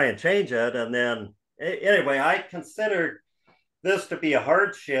try and change it, and then anyway, I consider this to be a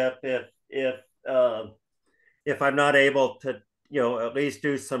hardship if I'm not able to, you know, at least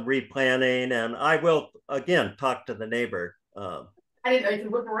do some replanning, and I will again talk to the neighbor. I didn't know you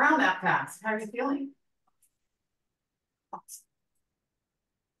could look around that fast. How are you feeling?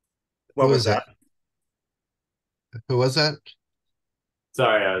 What was that? Who was that?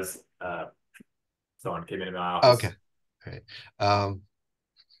 Sorry, I was someone came into my office. Okay. All right.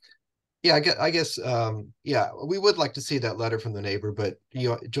 Yeah, I guess yeah, we would like to see that letter from the neighbor, but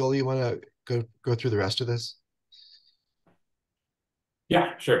Joel, you want to go through the rest of this?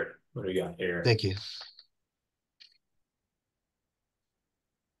 Yeah, sure. What do we got here? Thank you.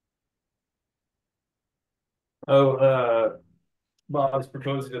 Oh, Bob's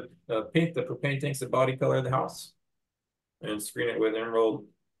proposing to paint the propane tanks the body color of the house and screen it with emerald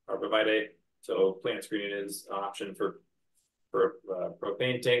arborvitae. So plant screening is an option for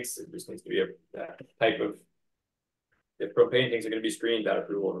propane tanks. It just needs to be a type of, if propane tanks are going to be screened, that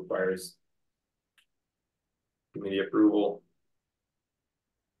approval requires committee approval.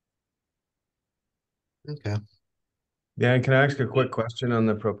 Okay. Dan, can I ask a quick question on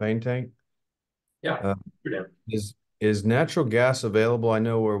the propane tank? Yeah. Is natural gas available? I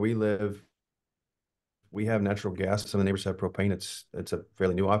know where we live, we have natural gas. Some of the neighbors have propane. It's a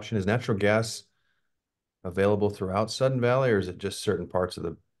fairly new option. Is natural gas available throughout Sudden Valley, or is it just certain parts of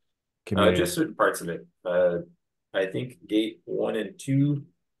the community? Just certain parts of it. I think gate 1 and 2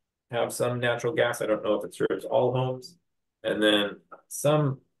 have some natural gas. I don't know if it serves all homes. And then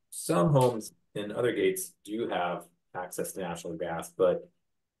some homes in other gates do have access to natural gas, but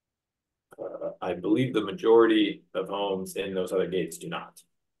I believe the majority of homes in those other gates do not.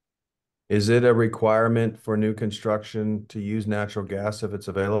 Is it a requirement for new construction to use natural gas if it's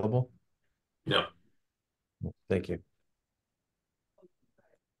available? No. Thank you.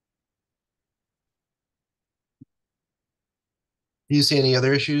 Do you see any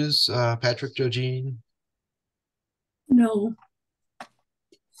other issues, Patrick, Joe Jean? No.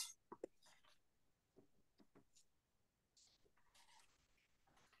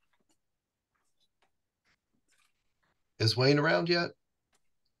 Is Wayne around yet?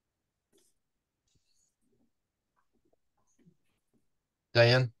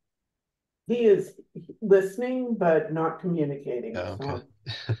 Diane? He is listening, but not communicating. Oh, okay.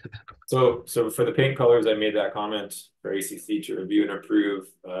 So for the paint colors, I made that comment for ACC to review and approve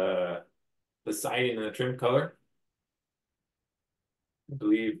the siding and the trim color. I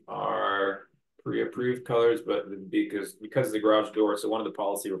believe are pre-approved colors, but because of the garage door, so one of the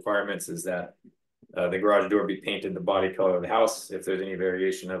policy requirements is that the garage door be painted the body color of the house. If there's any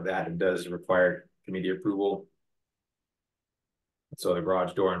variation of that, it does require committee approval. So the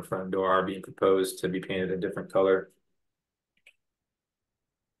garage door and front door are being proposed to be painted a different color.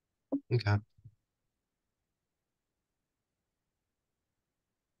 Okay.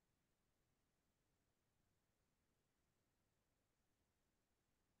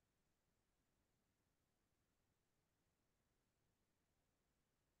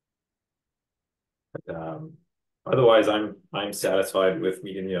 Otherwise, I'm satisfied with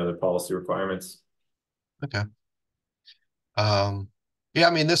meeting the other policy requirements. Okay. Yeah,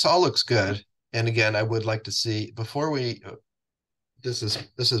 I mean, this all looks good. And again, I would like to see before we this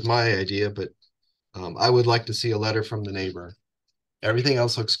is my idea, but I would like to see a letter from the neighbor. Everything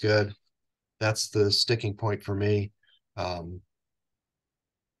else looks good. That's the sticking point for me.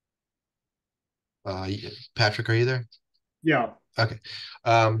 Patrick, are you there? Yeah. Okay.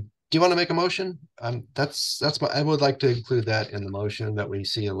 Do you want to make a motion? That's I would like to include that in the motion that we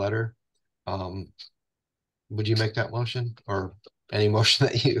see a letter. Would you make that motion or any motion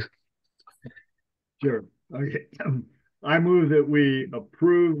that you? Sure. Okay. I move that we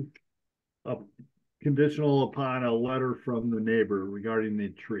approve a conditional upon a letter from the neighbor regarding the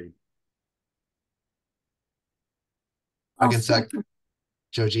tree. I can second.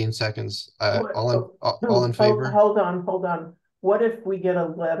 Joe Jean seconds. All in Hold favor? hold on. What if we get a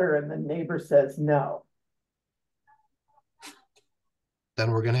letter and the neighbor says no?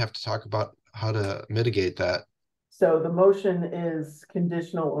 Then we're gonna have to talk about how to mitigate that. So the motion is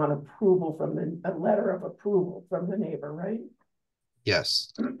conditional on approval from a letter of approval from the neighbor, right?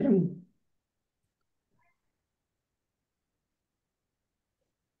 Yes.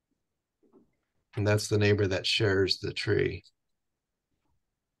 And that's the neighbor that shares the tree.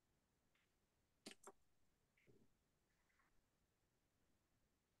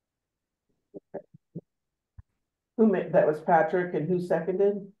 Who made that? Was Patrick, and who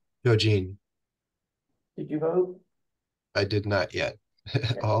seconded? Joe Jean. Did you vote? I did not yet.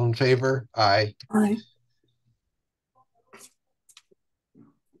 All in favor? Aye. Aye.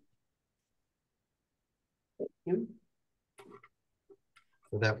 Thank you.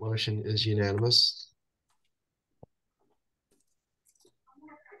 So that motion is unanimous.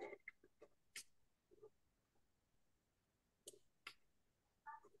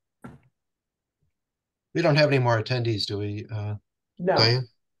 We don't have any more attendees, do we? No. Diane?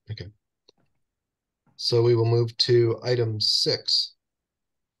 Okay. So we will move to item 6.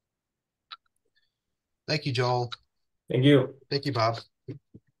 Thank you, Joel. Thank you. Thank you, Bob.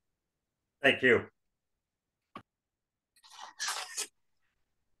 Thank you.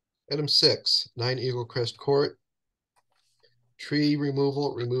 Item 6, 9 Eagle Crest Court. Tree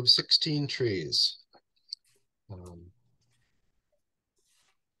removal, remove 16 trees. I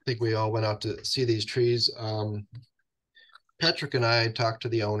think we all went out to see these trees. Patrick and I talked to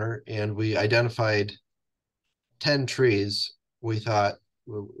the owner and we identified 10 trees. We thought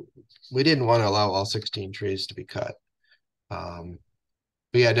we didn't want to allow all 16 trees to be cut.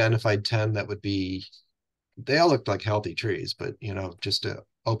 We identified 10 that would be, they all looked like healthy trees, but you know, just to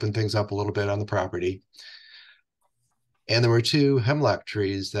open things up a little bit on the property. And there were 2 hemlock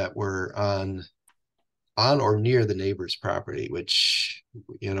trees that were on or near the neighbor's property, which,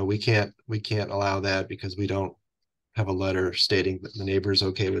 you know, we can't allow that because we don't have a letter stating that the neighbor's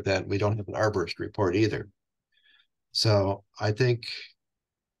okay with that. We don't have an arborist report either. So I think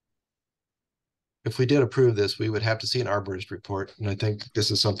if we did approve this, we would have to see an arborist report. And I think this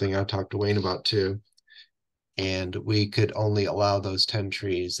is something I talked to Wayne about too. And we could only allow those 10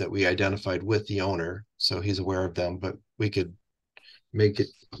 trees that we identified with the owner. So he's aware of them, but we could make it,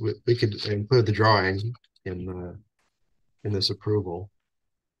 we could include the drawing in this approval.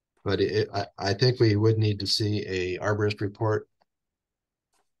 But I think we would need to see a arborist report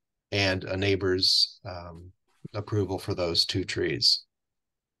and a neighbor's approval for those 2 trees.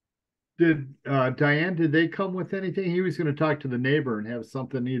 Did Diane, did they come with anything? He was going to talk to the neighbor and have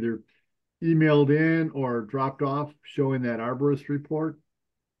something either emailed in or dropped off showing that arborist report.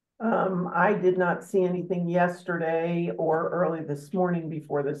 I did not see anything yesterday or early this morning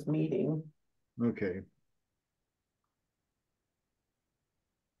before this meeting. Okay.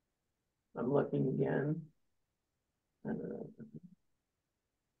 I'm looking again.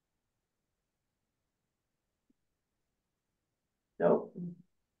 Nope,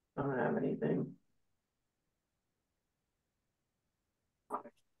 I don't have anything.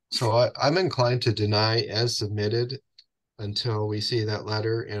 So I'm inclined to deny as submitted until we see that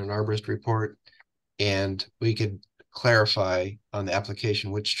letter and an arborist report, and we could clarify on the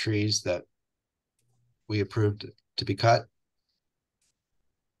application which trees that we approved to be cut.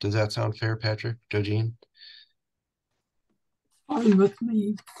 Does that sound fair, Patrick? Joe Jean? Fine with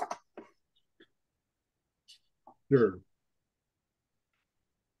me. Sure.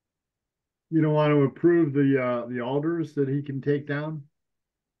 You don't want to approve the alders that he can take down?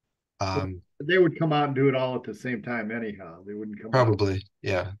 They would come out and do it all at the same time anyhow. They wouldn't come probably out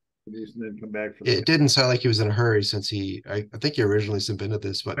yeah. And then come back for it didn't sound like he was in a hurry since I think he originally submitted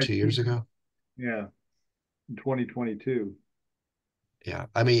this about 2 years ago. Yeah, in 2022. Yeah,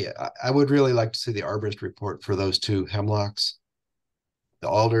 I mean, I would really like to see the arborist report for those 2 hemlocks. The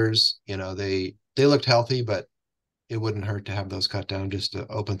alders, you know, they looked healthy, but it wouldn't hurt to have those cut down just to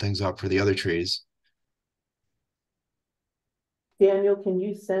open things up for the other trees. Daniel, can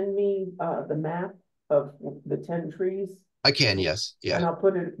you send me the map of the 10 trees? I can, yes, And yeah, I'll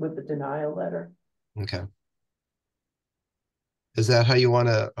put it with the denial letter. okay. Is that how you want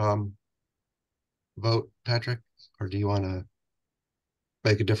to vote, Patrick? Or do you want to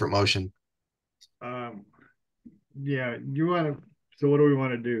make a different motion? Yeah, you want to, so what do we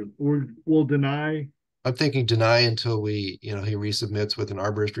want to do? We'll deny. I'm thinking deny until we, he resubmits with an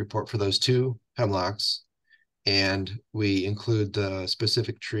arborist report for those 2 hemlocks. And we include the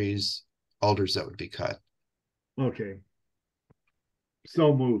specific trees, alders that would be cut. Okay.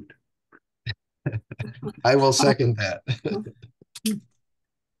 So moved. I will second that.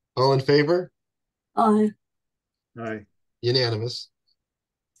 All in favor? Aye. Aye. Unanimous.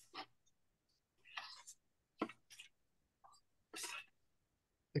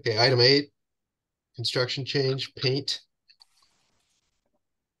 Okay, item 8, construction change, paint.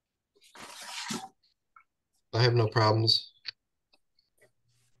 I have no problems.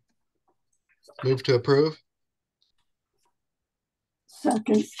 Move to approve.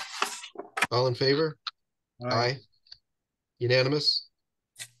 Second. All in favor? Aye. Unanimous?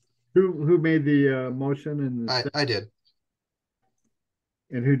 Who made the motion and I did.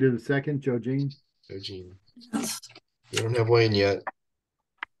 And who did the second? Joe Jean? Joe Jean. We don't have Wayne yet.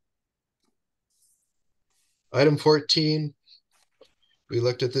 Item 14. We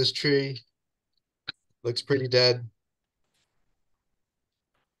looked at this tree. Looks pretty dead.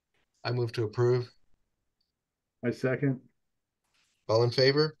 I move to approve. I second. All in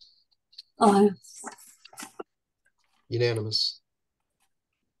favor? Aye. Unanimous.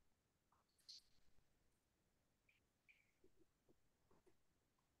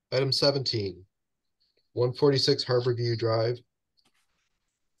 Item 17, 146 Harborview Drive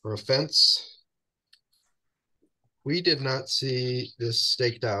for a fence. We did not see this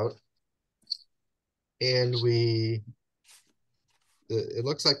staked out. And it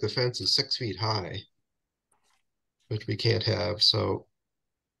looks like the fence is 6 feet high, which we can't have, so.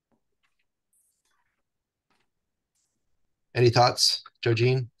 Any thoughts, Joe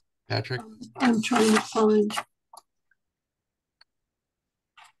Jean, Patrick? I'm trying to find.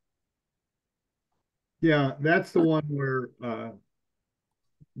 Yeah, that's the one where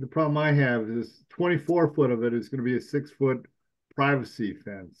the problem I have is 24 foot of it is going to be a 6 foot privacy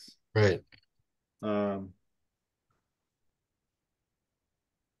fence. Right. And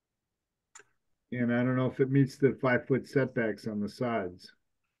I don't know if it meets the 5 foot setbacks on the sides.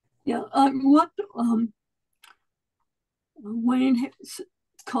 Yeah, what Wayne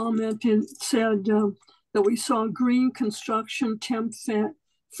commented said that we saw green construction temp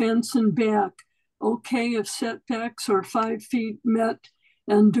fence in back. Okay, if setbacks are 5 feet met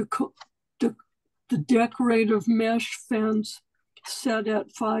and the decorative mesh fence set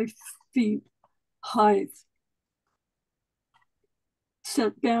at 5 feet height.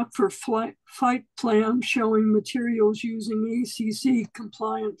 Setback for fight plan showing materials using ACC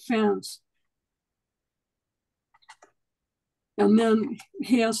compliant fence. And then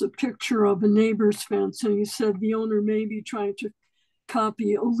he has a picture of a neighbor's fence, and he said the owner may be trying to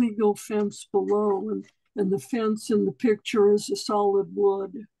copy a legal fence below, and the fence in the picture is a solid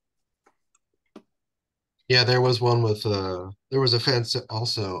wood. Yeah, there was one with there was a fence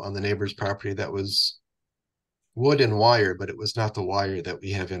also on the neighbor's property that was wood and wire, but it was not the wire that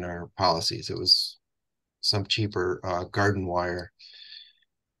we have in our policies. It was some cheaper garden wire.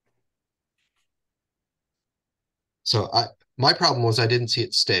 So my problem was I didn't see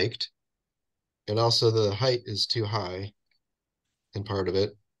it staked, and also the height is too high in part of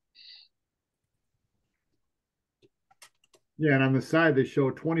it. Yeah, and on the side they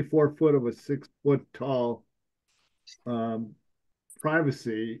show 24 foot of a 6 foot tall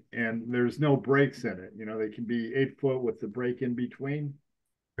privacy, and there's no breaks in it. They can be 8 foot with the break in between.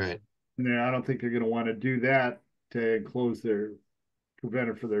 Right. And then I don't think they're going to want to do that to enclose prevent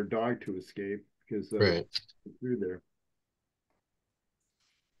it for their dog to escape, because right through there.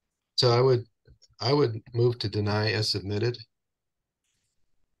 So I would move to deny as submitted.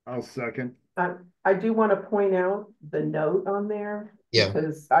 I'll second. I do want to point out the note on there. Yeah.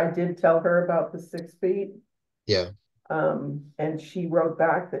 Because I did tell her about the 6 feet. Yeah. And she wrote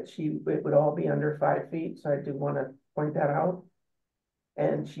back that it would all be under 5 feet. So I do want to point that out.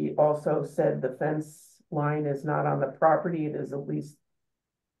 And she also said the fence line is not on the property. It is at least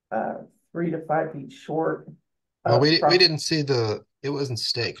 3 to 5 feet short. Well, we didn't see it wasn't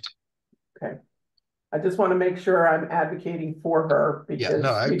staked. Okay. I just want to make sure I'm advocating for her. Because yeah,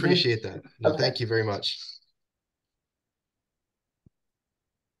 no, I appreciate that. No, okay. Thank you very much.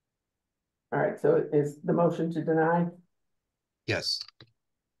 All right, so is the motion to deny? Yes.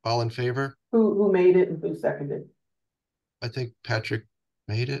 All in favor? Who made it and who seconded? I think Patrick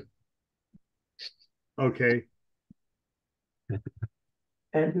made it. Okay,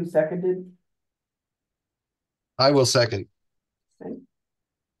 And who seconded? I will second. Okay.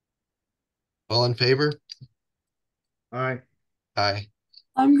 All in favor? aye. Aye.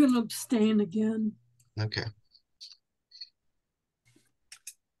 I'm gonna abstain again. Okay.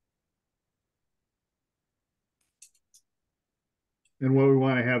 And what we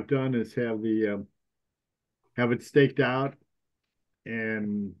want to have done is have the, have it staked out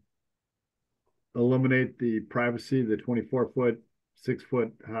and eliminate the privacy, the 24-foot,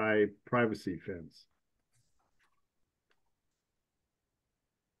 6-foot high privacy fence.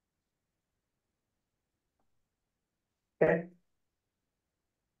 Okay,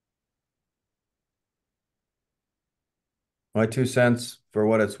 My 2 cents for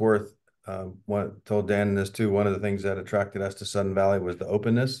what it's worth. What told Dan this too. One of the things that attracted us to Sudden Valley was the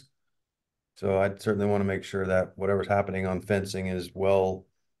openness. So I'd certainly want to make sure that whatever's happening on fencing is well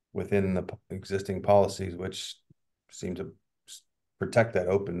within the existing policies, which seem to protect that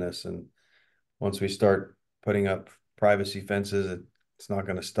openness. And once we start putting up privacy fences, it's not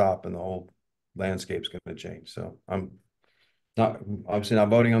going to stop, and the whole landscape's going to change. So I'm not obviously not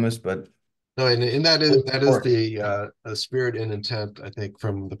voting on this, but No, and that is the spirit and intent, I think,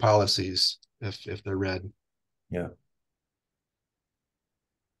 from the policies, if they're read. yeah.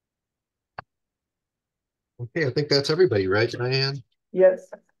 Okay, I think that's everybody, right, Diane? yes,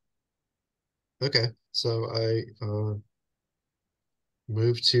 Okay, so I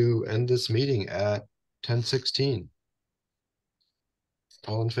move to end this meeting at 10:16.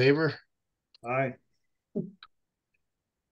 All in favor? Aye.